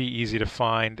pretty easy to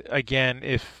find. Again,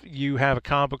 if you have a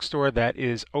comic book store that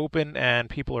is open and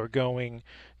people are going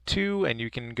to, and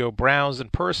you can go browse in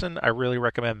person, I really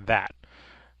recommend that.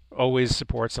 Always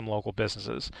support some local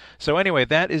businesses. So anyway,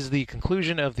 that is the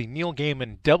conclusion of the Neil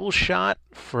Gaiman double shot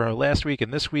for last week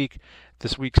and this week.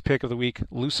 This week's pick of the week,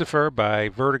 Lucifer by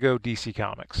Vertigo DC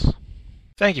Comics.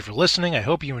 Thank you for listening. I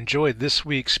hope you enjoyed this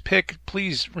week's pick.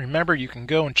 Please remember you can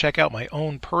go and check out my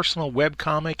own personal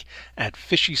webcomic at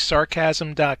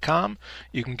fishysarcasm.com.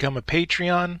 You can become a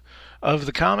Patreon of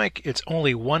the comic. It's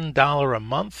only $1 a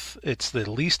month. It's the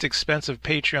least expensive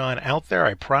Patreon out there.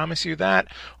 I promise you that.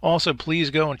 Also,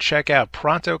 please go and check out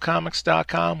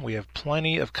prontocomics.com. We have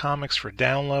plenty of comics for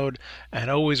download. And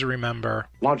always remember,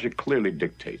 logic clearly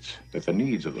dictates that the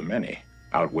needs of the many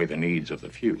outweigh the needs of the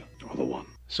few, or the one.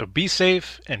 So be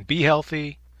safe and be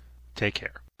healthy. Take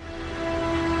care.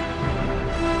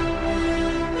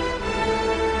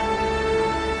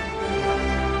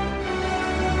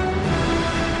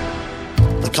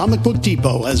 Comic Book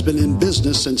Depot has been in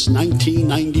business since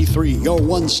 1993. Your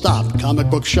one-stop comic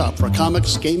book shop for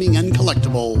comics, gaming, and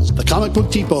collectibles. The Comic Book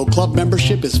Depot club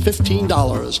membership is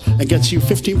 $15 and gets you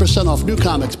 15% off new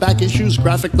comics, back issues,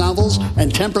 graphic novels,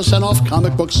 and 10% off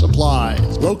comic book supplies.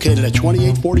 Located at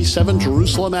 2847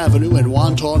 Jerusalem Avenue in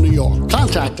Wantagh, New York.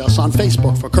 Contact us on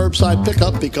Facebook for curbside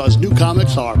pickup because new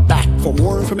comics are back. For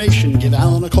more information, give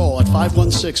Alan a call at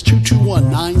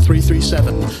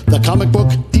 516-221-9337. The Comic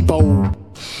Book Depot.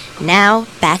 Now,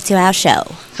 back to our show.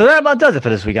 So that about does it for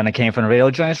this week on The Came From the Radio.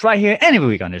 Join us right here every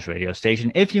week on this radio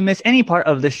station. If you miss any part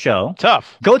of this show,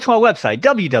 tough. Go to our website,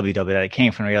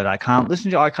 www.itcamefromradio.com.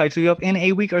 Listen to our archives will be up in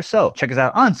a week or so. Check us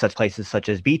out on such places such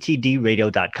as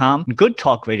btdradio.com,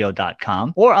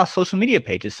 goodtalkradio.com, or our social media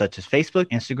pages such as Facebook,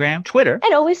 Instagram, Twitter.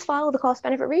 And always follow the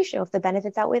cost-benefit ratio. If the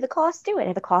benefits outweigh the costs, do it.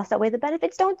 If the costs outweigh the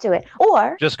benefits, don't do it.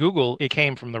 Or just Google It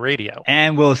Came From the Radio.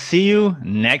 And we'll see you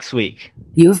next week.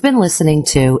 You've been listening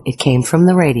to It Came From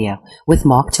the Radio with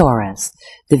Mark Torres.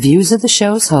 The views of the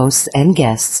show's hosts and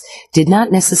guests did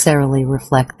not necessarily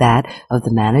reflect that of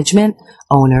the management,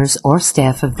 owners, or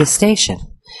staff of this station.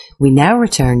 We now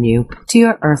return you to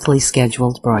your earthly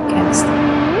scheduled broadcast.